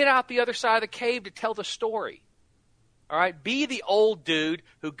 Get out the other side of the cave to tell the story. All right, be the old dude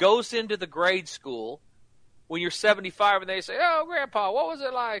who goes into the grade school when you're 75 and they say, "Oh, Grandpa, what was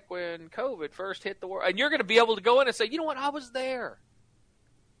it like when COVID first hit the world?" And you're going to be able to go in and say, "You know what? I was there."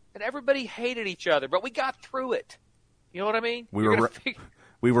 And everybody hated each other, but we got through it. You know what I mean? We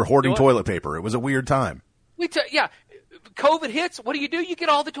were hoarding toilet paper. It was a weird time. COVID hits. What do? You get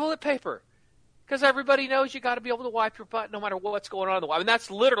all the toilet paper because everybody knows you got to be able to wipe your butt no matter what's going on in the world. I mean,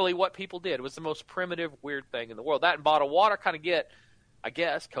 that's literally what people did. It was the most primitive, weird thing in the world. That and bottled water kind of get, I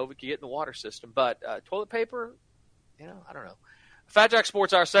guess, COVID could get in the water system. But toilet paper, I don't know. Fat Jack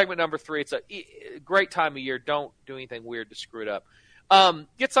Sports Hour, segment number 3. It's a great time of year. Don't do anything weird to screw it up.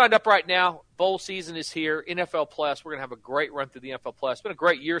 Get signed up right now. Bowl season is here. NFL Plus. We're going to have a great run through the NFL Plus. It's been a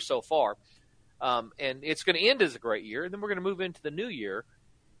great year so far. And it's going to end as a great year. And then we're going to move into the new year.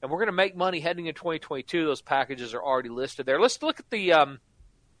 And we're going to make money heading into 2022. Those packages are already listed there. Let's look at the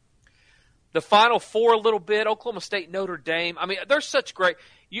Final Four a little bit. Oklahoma State, Notre Dame. I mean, they're such great.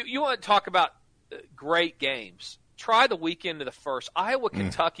 You want to talk about great games. Try the weekend of the first. Iowa,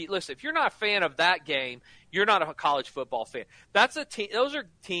 Kentucky. Listen, if you're not a fan of that game, you're not a college football fan. That's a team. Those are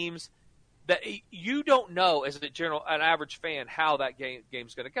teams that you don't know as an average fan how that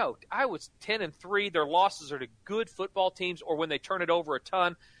game's going to go. Iowa's 10-3. Their losses are to good football teams, or when they turn it over a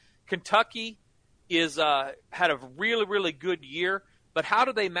ton. Kentucky is had a really, really good year, but how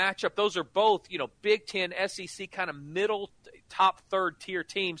do they match up? Those are both Big Ten, SEC kind of middle, top third tier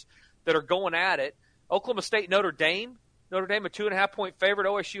teams that are going at it. Oklahoma State, Notre Dame. Notre Dame, a 2.5-point favorite.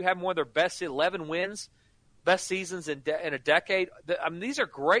 OSU having one of their best 11 wins, best seasons in a decade. I mean, these are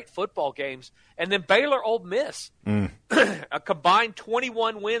great football games. And then Baylor, Ole Miss, a combined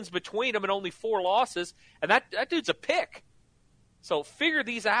 21 wins between them and only 4 losses. And that dude's a pick. So figure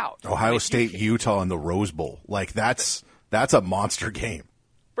these out. Ohio State, Utah in the Rose Bowl. Like, that's a monster game.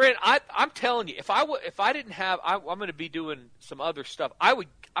 Brandon, I'm telling you, if I didn't have, I'm going to be doing some other stuff. I would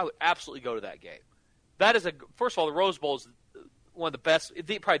absolutely go to that game. That is first of all, the Rose Bowl is one of the best,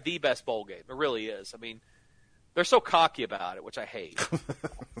 probably the best bowl game. It really is. I mean, they're so cocky about it, which I hate.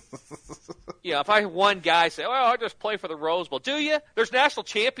 If I had one guy say, "Well, I just play for the Rose Bowl," do you? There's national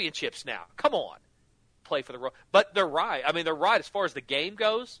championships now. Come on, play for the Rose. But they're right. I mean, they're right as far as the game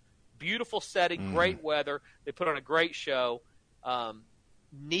goes. Beautiful setting, great weather. They put on a great show.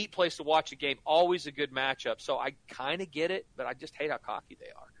 Neat place to watch a game. Always a good matchup. So I kind of get it, but I just hate how cocky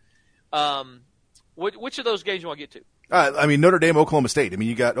they are. Which of those games do you want to get to? I mean, Notre Dame, Oklahoma State. I mean,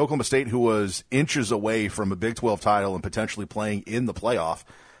 you got Oklahoma State, who was inches away from a Big 12 title and potentially playing in the playoff,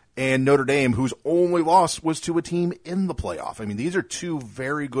 and Notre Dame, whose only loss was to a team in the playoff. I mean, these are two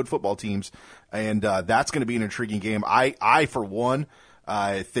very good football teams, and that's going to be an intriguing game. I for one,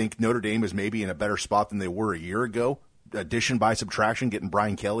 think Notre Dame is maybe in a better spot than they were a year ago. Addition by subtraction, getting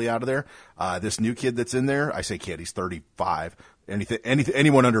Brian Kelly out of there. This new kid that's in there, I say kid, he's 35.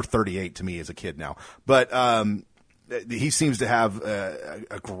 Anyone under 38 to me is a kid now. But he seems to have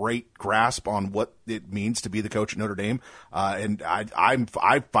a great grasp on what it means to be the coach at Notre Dame, and I'm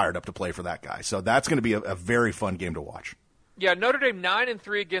fired up to play for that guy. So that's going to be a very fun game to watch. Yeah, Notre Dame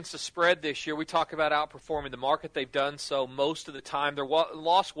 9-3 against the spread this year. We talk about outperforming the market. They've done so most of the time. Their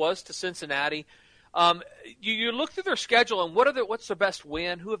loss was to Cincinnati. You look through their schedule and what's their best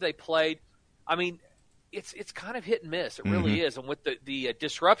win? Who have they played? I mean, it's kind of hit and miss. It really is. And with the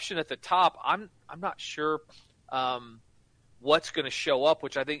disruption at the top, I'm not sure what's going to show up.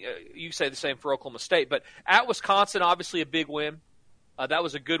 Which I think you say the same for Oklahoma State. But at Wisconsin, obviously a big win. That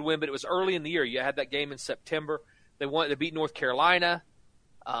was a good win, but it was early in the year. You had that game in September. They beat North Carolina.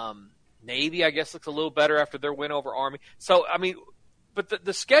 Navy, I guess, looks a little better after their win over Army. So I mean. But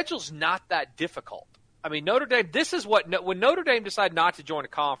the schedule's not that difficult. I mean, Notre Dame. This is when Notre Dame decided not to join a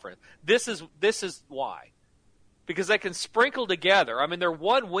conference. This is why, because they can sprinkle together. I mean, they're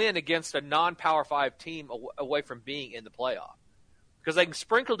one win against a non-Power 5 team away from being in the playoff, because they can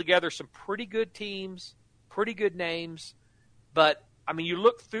sprinkle together some pretty good teams, pretty good names. But I mean, you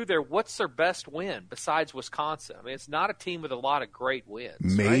look through there. What's their best win besides Wisconsin? I mean, it's not a team with a lot of great wins.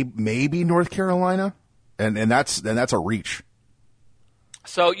 Maybe North Carolina, and that's a reach.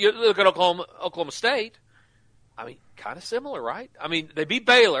 So you look at Oklahoma State. I mean, kind of similar, right? I mean, they beat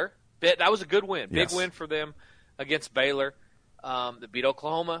Baylor. That was a good win. Big win for them against Baylor. They beat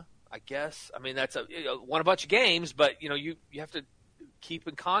Oklahoma, I guess. I mean, that's won a bunch of games, but you have to keep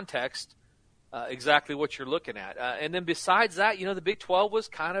in context exactly what you're looking at. And then besides that, the Big 12 was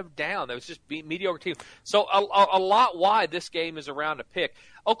kind of down. There was just mediocre teams. So a lot why this game is around a pick.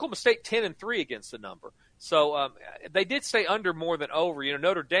 Oklahoma State 10-3 against the number. So they did stay under more than over.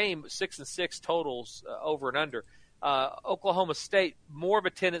 Notre Dame 6-6 totals over and under. Oklahoma State more of a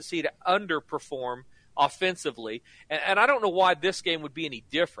tendency to underperform offensively, and I don't know why this game would be any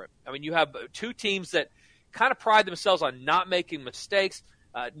different. I mean, you have two teams that kind of pride themselves on not making mistakes.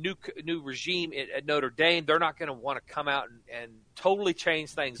 New regime at Notre Dame, they're not going to want to come out and totally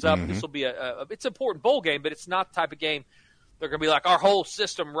change things up. This will be it's an important bowl game, but it's not the type of game they're going to be like, our whole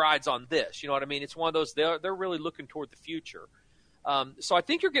system rides on this. You know what I mean? It's one of those, they're really looking toward the future. So I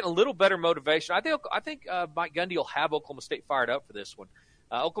think you're getting a little better motivation. I think Mike Gundy will have Oklahoma State fired up for this one.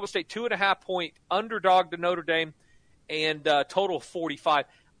 Oklahoma State 2.5-point underdog to Notre Dame, and total of 45.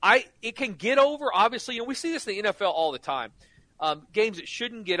 It can get over. Obviously, we see this in the NFL all the time. Games that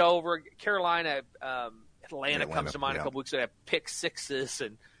shouldn't get over. Carolina, Atlanta comes to mind a couple weeks ago. Have pick sixes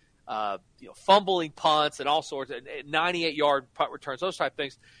and fumbling punts and all sorts of 98-yard punt returns, those type of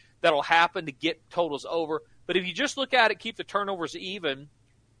things that'll happen to get totals over. But if you just look at it, keep the turnovers even,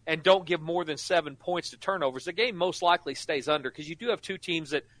 and don't give more than 7 points to turnovers, the game most likely stays under, because you do have two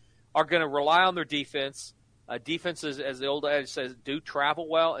teams that are going to rely on their defense. Defenses, as the old adage says, do travel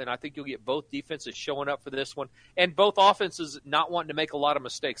well, and I think you'll get both defenses showing up for this one, and both offenses not wanting to make a lot of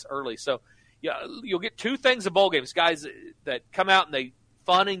mistakes early. So you'll get two things in bowl games, guys that come out and they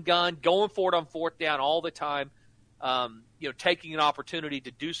fun and gun, going for it on fourth down all the time, taking an opportunity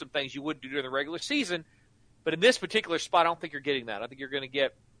to do some things you wouldn't do during the regular season. But in this particular spot, I don't think you're getting that. I think you're going to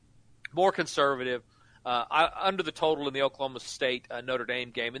get more conservative, under the total in the Oklahoma State Notre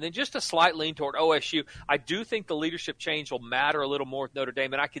Dame game, and then just a slight lean toward OSU. I do think the leadership change will matter a little more with Notre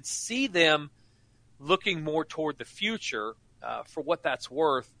Dame, and I could see them looking more toward the future for what that's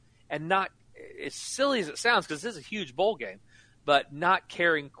worth, and not as silly as it sounds, because this is a huge bowl game, but not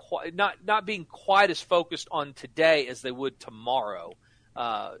being quite as focused on today as they would tomorrow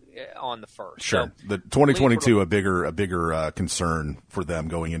on the first. Sure, so, the 2022 a bigger concern for them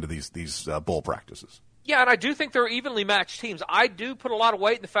going into these bowl practices. Yeah, and I do think they're evenly matched teams. I do put a lot of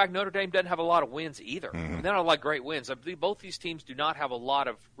weight in the fact Notre Dame doesn't have a lot of wins either. They don't have a lot of great wins. I believe both these teams do not have a lot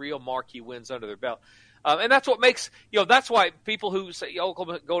of real marquee wins under their belt. And that's what makes, that's why people who say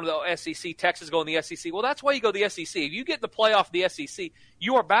Oklahoma go to the SEC, Texas go in the SEC. Well, that's why you go to the SEC. If you get in the playoff of the SEC,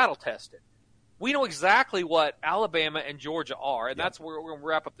 you are battle tested. We know exactly what Alabama and Georgia are, and that's where we're going to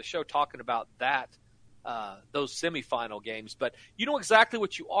wrap up the show talking about that, those semifinal games. But you know exactly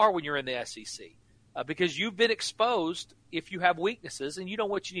what you are when you're in the SEC. Because you've been exposed if you have weaknesses, and you know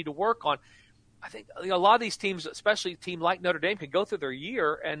what you need to work on. I think a lot of these teams, especially a team like Notre Dame, can go through their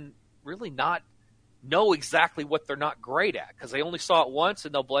year and really not know exactly what they're not great at, because they only saw it once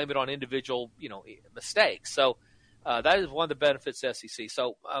and they'll blame it on individual mistakes. So that is one of the benefits of SEC.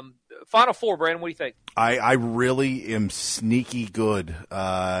 So Final Four, Brandon, what do you think? I really am sneakily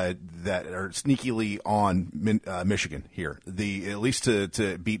on Michigan here. At least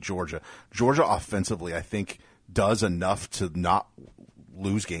to beat Georgia. Georgia offensively, I think, does enough to not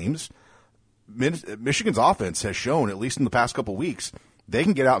lose games. Michigan's offense has shown, at least in the past couple weeks, they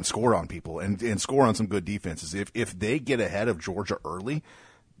can get out and score on people and score on some good defenses. If they get ahead of Georgia early,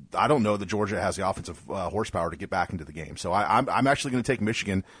 I don't know that Georgia has the offensive horsepower to get back into the game. So I'm actually going to take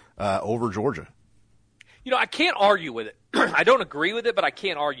Michigan over Georgia. I can't argue with it. I don't agree with it, but I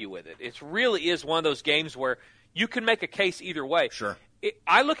can't argue with it. It really is one of those games where you can make a case either way. Sure.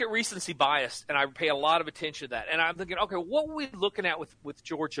 I look at recency bias, and I pay a lot of attention to that. And I'm thinking, okay, what were we looking at with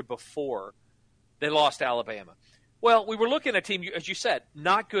Georgia before they lost to Alabama? Well, we were looking at a team, as you said,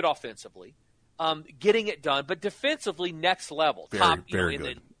 not good offensively, getting it done, but defensively next level, very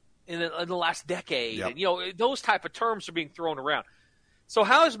good. In the last decade. Yep. And, those type of terms are being thrown around. So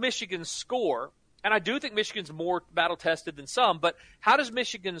how does Michigan score? And I do think Michigan's more battle-tested than some, but how does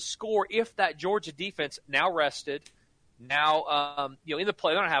Michigan score if that Georgia defense, now rested, now in the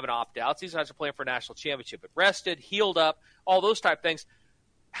play, they don't have an opt-outs. These guys are playing for a national championship, but rested, healed up, all those type things.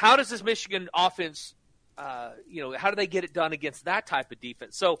 How does this Michigan offense, how do they get it done against that type of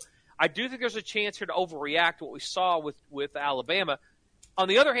defense? So I do think there's a chance here to overreact to what we saw with Alabama. On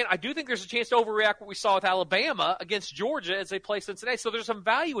the other hand, I do think there's a chance to overreact what we saw with Alabama against Georgia as they play Cincinnati. So there's some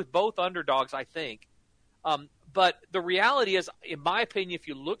value with both underdogs, I think. But the reality is, in my opinion, if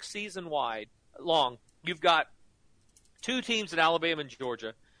you look season-wide long, you've got two teams in Alabama and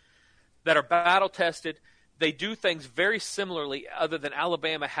Georgia that are battle-tested. They do things very similarly, other than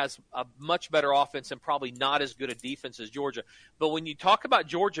Alabama has a much better offense and probably not as good a defense as Georgia. But when you talk about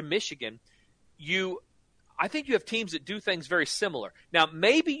Georgia-Michigan, I think you have teams that do things very similar. Now,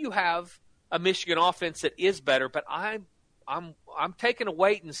 maybe you have a Michigan offense that is better, but I'm taking a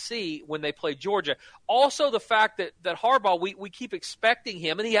wait and see when they play Georgia. Also, the fact that Harbaugh, we keep expecting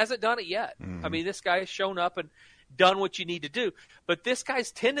him, and he hasn't done it yet. I mean, this guy has shown up and done what you need to do. But this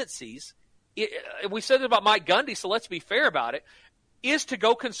guy's tendencies, we said it about Mike Gundy, so let's be fair about it, is to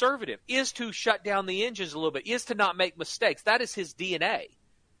go conservative, is to shut down the engines a little bit, is to not make mistakes. That is his DNA.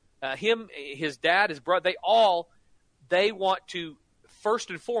 his dad, his brother, they want to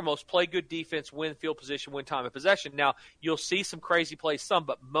first and foremost play good defense, win field position, win time of possession. Now, you'll see some crazy plays,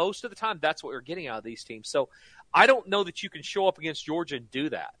 but most of the time that's what we're getting out of these teams. So I don't know that you can show up against Georgia and do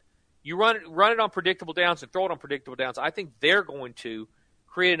that. You run it on predictable downs and throw it on predictable downs. I think they're going to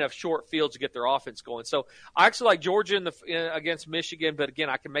create enough short fields to get their offense going. So I actually like Georgia against Michigan, but again,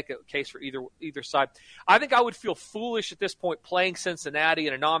 I can make a case for either side. I think I would feel foolish at this point playing Cincinnati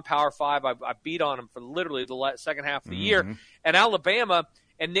in a non-Power 5. I beat on them for literally the second half of the year. And Alabama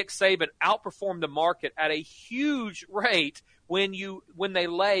and Nick Saban outperformed the market at a huge rate when they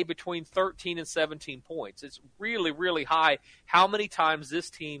lay between 13 and 17 points. It's really, really high how many times this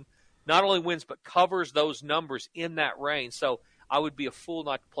team not only wins but covers those numbers in that range. So I would be a fool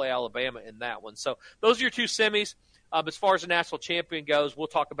not to play Alabama in that one. So those are your two semis. As far as the national champion goes, we'll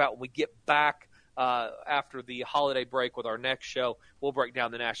talk about when we get back after the holiday break with our next show. We'll break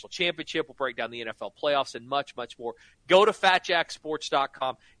down the national championship. We'll break down the NFL playoffs and much, much more. Go to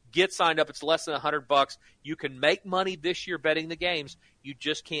FatJackSports.com. Get signed up. It's less than $100. You can make money this year betting the games. You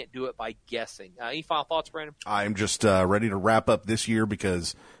just can't do it by guessing. Any final thoughts, Brandon? I'm just ready to wrap up this year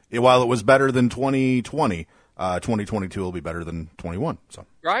because while it was better than 2020, 2022 will be better than 21. So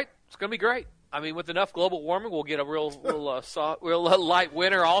right, it's going to be great. I mean, with enough global warming, we'll get a real light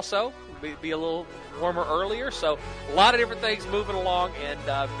winter. Also, be a little warmer earlier. So a lot of different things moving along, and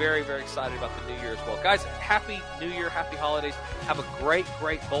very, very excited about the new year as well, guys. Happy New Year, happy holidays. Have a great,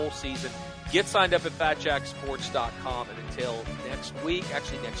 great bowl season. Get signed up at FatJackSports.com, and until next week,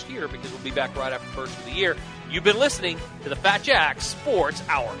 actually next year, because we'll be back right after the first of the year. You've been listening to the Fat Jack Sports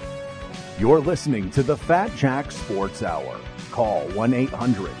Hour. You're listening to the Fat Jack Sports Hour. Call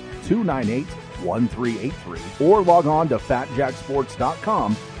 1-800-298-1383 or log on to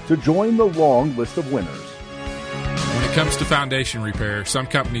FatJackSports.com to join the long list of winners. When it comes to foundation repair, some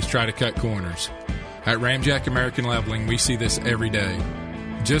companies try to cut corners. At Ramjack American Leveling, we see this every day.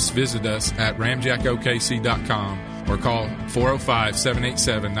 Just visit us at ramjackokc.com or call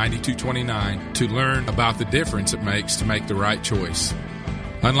 405-787-9229 to learn about the difference it makes to make the right choice.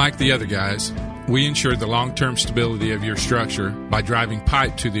 Unlike the other guys, we ensure the long-term stability of your structure by driving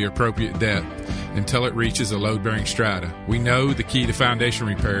pipe to the appropriate depth until it reaches a load-bearing strata. We know the key to foundation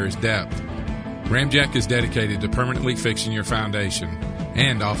repair is depth. Ramjack is dedicated to permanently fixing your foundation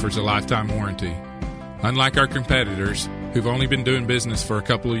and offers a lifetime warranty. Unlike our competitors, who've only been doing business for a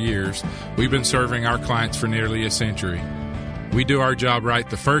couple of years, we've been serving our clients for nearly a century. We do our job right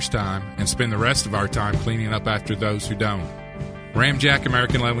the first time and spend the rest of our time cleaning up after those who don't. Ramjack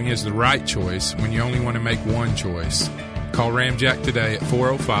American Leveling is the right choice when you only want to make one choice. Call Ramjack today at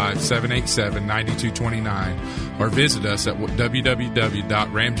 405-787-9229 or visit us at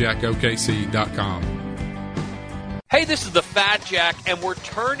www.ramjackokc.com. Hey, this is the Fat Jack, and we're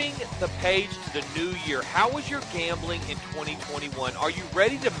turning the page to the new year. How was your gambling in 2021? Are you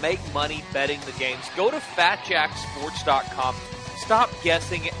ready to make money betting the games? Go to FatJackSports.com. Stop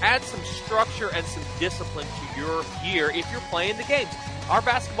guessing. Add some structure and some discipline to your year if you're playing the games. Our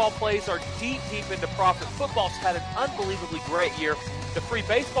basketball plays are deep into profit. Football's had an unbelievably great year. The free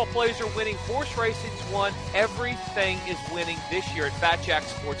baseball plays are winning. Horse racing's won. Everything is winning this year at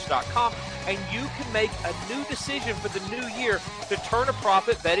FatJackSports.com. And you can make a new decision for the new year to turn a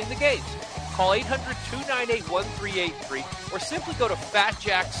profit betting the games. Call 800-298-1383 or simply go to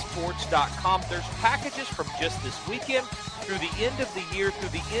FatJackSports.com. There's packages from just this weekend through the end of the year, through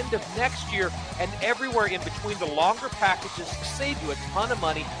the end of next year, and everywhere in between. The longer packages save you a ton of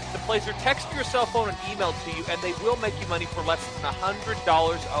money. The plays are text to your cell phone and emailed to you, and they will make you money for less than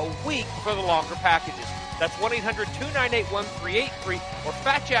 $100 a week for the longer packages. That's 1-800-298-1383 or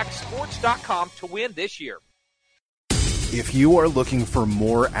FatJackSports.com to win this year. If you are looking for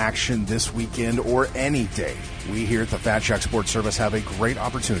more action this weekend or any day, we here at the Fat Jack Sports Service have a great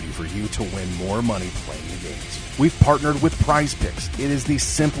opportunity for you to win more money playing the games. We've partnered with Prize Picks. It is the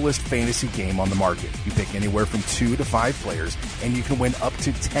simplest fantasy game on the market. You pick anywhere from 2 to 5 players, and you can win up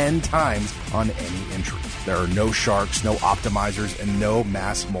to 10 times on any entry. There are no sharks, no optimizers, and no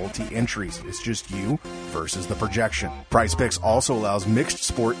mass multi-entries. It's just you versus the projection. Prize Picks also allows mixed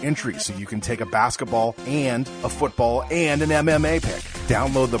sport entries, so you can take a basketball and a football and an MMA pick.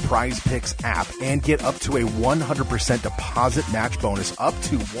 Download the Prize Picks app and get up to a 100% deposit match bonus up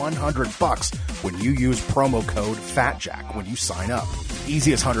to $100 when you use promo code FATJACK when you sign up.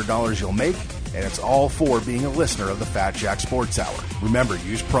 Easiest $100 you'll make, and it's all for being a listener of the Fat Jack Sports Hour. Remember,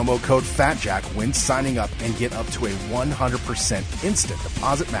 use promo code FATJACK when signing up and get up to a 100% instant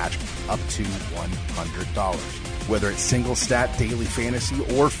deposit match up to $100. Whether it's single stat, daily fantasy,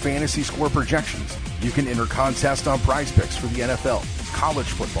 or fantasy score projections, You can enter contests on Prize Picks for the NFL, college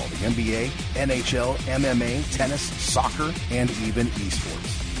football, the NBA, NHL, MMA, tennis, soccer, and even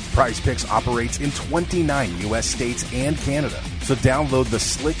esports. Prize Picks operates in 29 U.S. states and Canada, so download the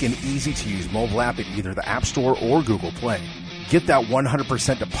slick and easy-to-use mobile app at either the App Store or Google Play. Get that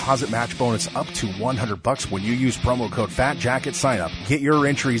 100% deposit match bonus up to $100 when you use promo code FATJack at sign-up. Get your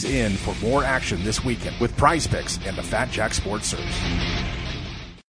entries in for more action this weekend with Prize Picks and the Fat Jack Sports Service.